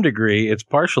some degree, it's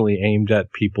partially aimed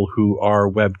at people who are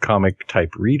webcomic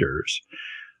type readers.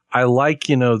 I like,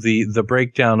 the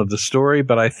breakdown of the story,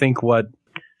 but I think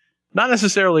not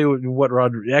necessarily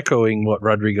echoing what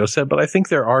Rodrigo said, but I think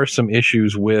there are some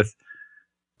issues with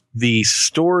the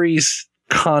story's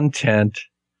content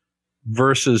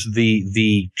versus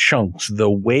the chunks, the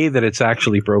way that it's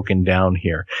actually broken down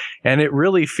here. And it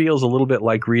really feels a little bit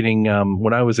like reading,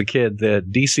 when I was a kid, the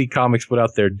DC Comics put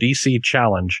out their DC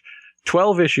Challenge.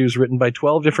 12 issues written by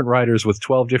 12 different writers with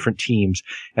 12 different teams.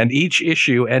 And each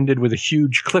issue ended with a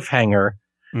huge cliffhanger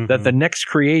that the next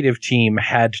creative team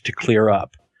had to clear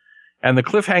up. And the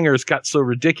cliffhangers got so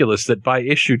ridiculous that by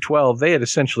issue 12, they had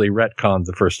essentially retconned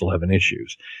the first 11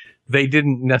 issues. They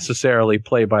didn't necessarily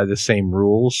play by the same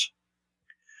rules.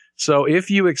 So if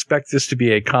you expect this to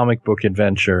be a comic book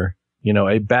adventure,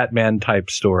 a Batman type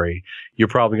story, you're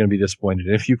probably going to be disappointed.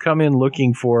 If you come in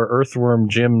looking for Earthworm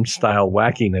Jim style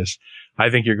wackiness, I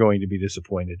think you're going to be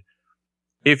disappointed.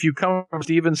 If you come from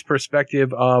Steven's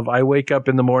perspective of, I wake up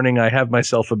in the morning, I have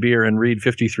myself a beer and read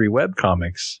 53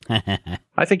 webcomics,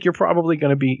 I think you're probably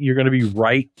going to be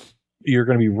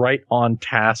right on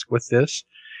task with this.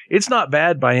 It's not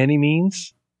bad by any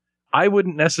means. I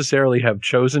wouldn't necessarily have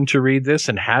chosen to read this,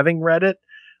 and having read it,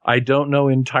 I don't know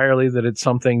entirely that it's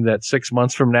something that 6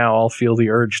 months from now I'll feel the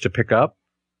urge to pick up.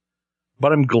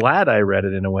 But I'm glad I read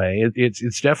it in a way.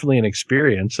 It's definitely an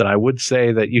experience, and I would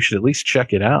say that you should at least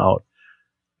check it out.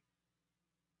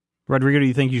 Rodrigo, do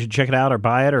you think you should check it out or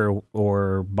buy it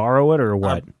or borrow it or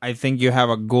what? I think you have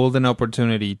a golden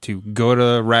opportunity to go to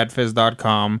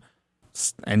radfizz.com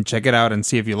and check it out and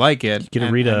see if you like it. You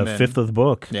can read a fifth of the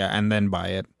book. Yeah, and then buy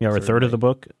it. Yeah, or a third of the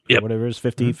book. Yep. Whatever it is,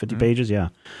 50 pages, yeah.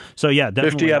 So, yeah,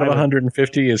 definitely. 50 out of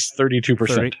 150 is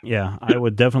 32%. Yeah, I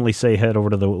would definitely say head over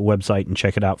to the website and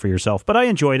check it out for yourself. But I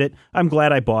enjoyed it. I'm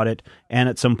glad I bought it. And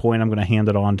at some point, I'm going to hand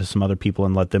it on to some other people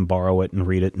and let them borrow it and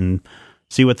read it and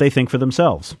see what they think for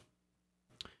themselves.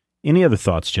 Any other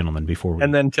thoughts, gentlemen, before we...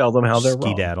 And then tell them how they're wrong.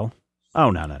 Skedaddle.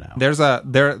 Oh, no. There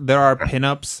are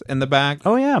pinups in the back.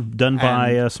 Oh, yeah, done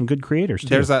by some good creators,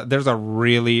 too. There's a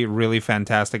really, really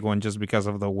fantastic one just because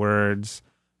of the words.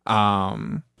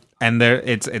 and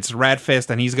it's RATFIST,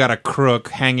 and he's got a crook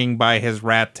hanging by his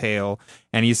rat tail,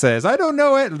 and he says, "I don't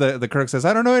know it." The crook says,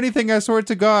 "I don't know anything. I swear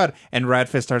to God." And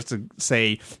RATFIST starts to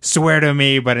say, "Swear to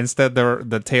me," but instead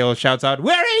the tail shouts out,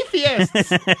 "We're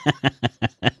atheists."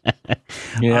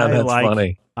 Yeah, that's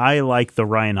funny. I like the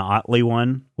Ryan Otley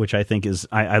one, which I think is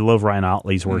I love Ryan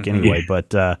Otley's work anyway.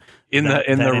 But in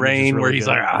the rain really where he's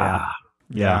good. like,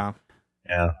 yeah.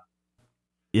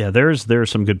 Yeah. There's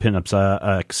some good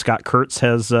pinups. Scott Kurtz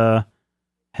has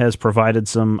provided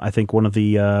some. I think one of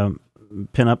the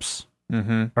pinups.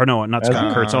 Mm-hmm. Or no, not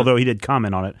Scott Kurtz, although he did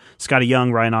comment on it. Scotty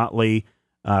Young, Ryan Otley,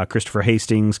 Christopher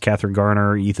Hastings, Catherine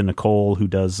Garner, Ethan Nicole, who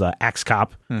does Axe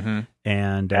Cop,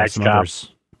 and some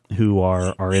others who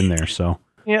are in there. So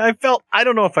yeah, I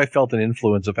don't know if I felt an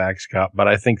influence of Axe Cop, but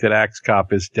I think that Axe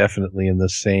Cop is definitely in the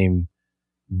same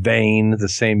vein, the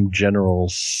same general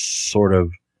sort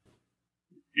of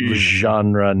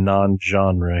genre,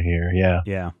 non-genre here. Yeah.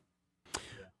 Yeah.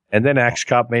 And then Axe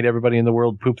Cop made everybody in the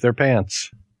world poop their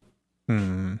pants.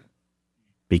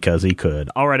 Because he could.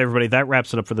 All right, everybody, that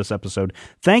wraps it up for this episode.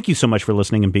 Thank you so much for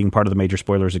listening and being part of the Major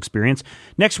Spoilers experience.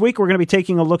 Next week, we're going to be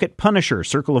taking a look at Punisher,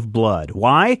 Circle of Blood.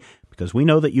 Why? Because we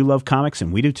know that you love comics,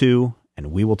 and we do too,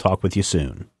 and we will talk with you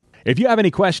soon. If you have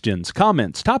any questions,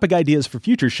 comments, topic ideas for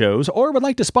future shows, or would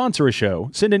like to sponsor a show,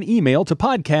 send an email to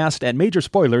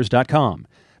podcast@majorspoilers.com.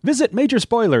 Visit Major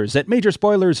Spoilers at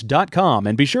majorspoilers.com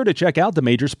and be sure to check out the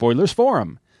Major Spoilers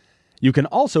Forum. You can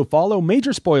also follow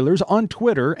Major Spoilers on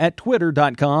Twitter at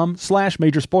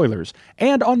twitter.com/majorspoilers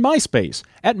and on MySpace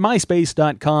at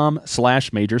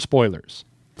myspace.com/majorspoilers.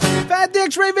 If I had the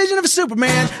X-ray vision of a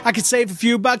Superman, I could save a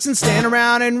few bucks and stand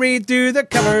around and read through the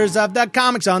covers of the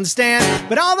comics on the stand.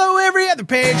 But although every other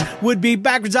page would be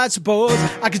backwards, I suppose,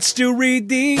 I could still read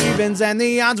the evens and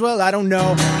the odds. Well, I don't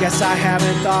know. Guess I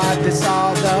haven't thought this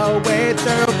all the way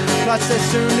through. Plus, as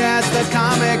soon as the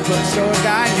comic book store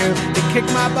guy knew, he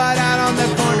kicked my butt out on the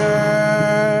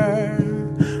corner.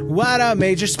 What a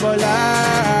major spoiler.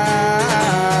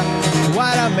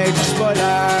 What a major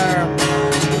spoiler.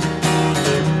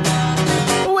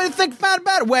 Think about a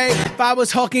better way. If I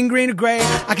was hulking green or gray,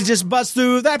 I could just bust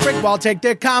through that brick wall, take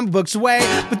their comic books away.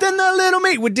 But then the little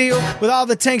meat would deal with all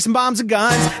the tanks and bombs and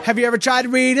guns. Have you ever tried to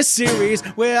read a series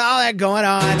with all that going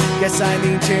on? Guess I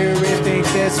need to rethink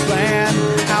this plan.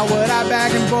 How would I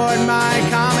back and board my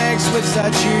comics with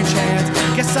such huge hands?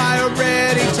 Guess I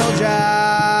already told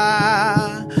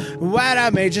ya. What a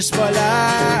major spoiler.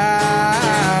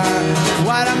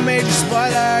 What a major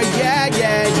spoiler. Yeah,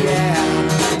 yeah, yeah.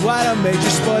 What a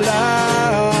major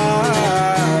spoiler.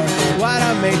 What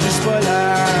a major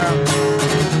spoiler.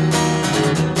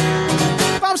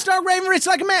 If I'm stark raving rich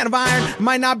like a man of iron, I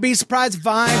might not be surprised to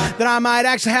find that I might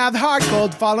actually have the heart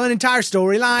cold to follow an entire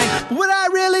storyline. But would I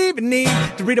really even need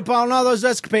to read up on all those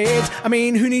escapades? I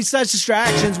mean, who needs such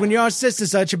distractions when your sister's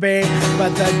such a babe? But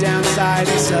the downside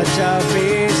is such a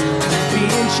beast.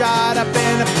 Being shot up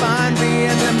in a fun bee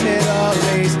in the Middle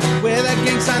East with a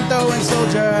gang sign throwing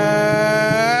soldier.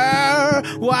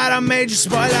 What a major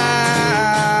spoiler.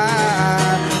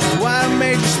 What a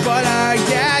major spoiler.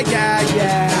 Yeah, yeah,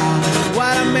 yeah.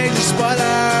 What a major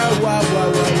spoiler. Whoa,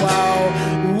 whoa, whoa, whoa.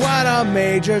 What a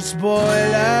major spoiler.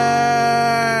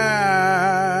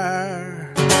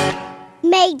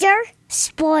 Major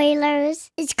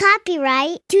Spoilers is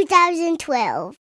copyright 2012.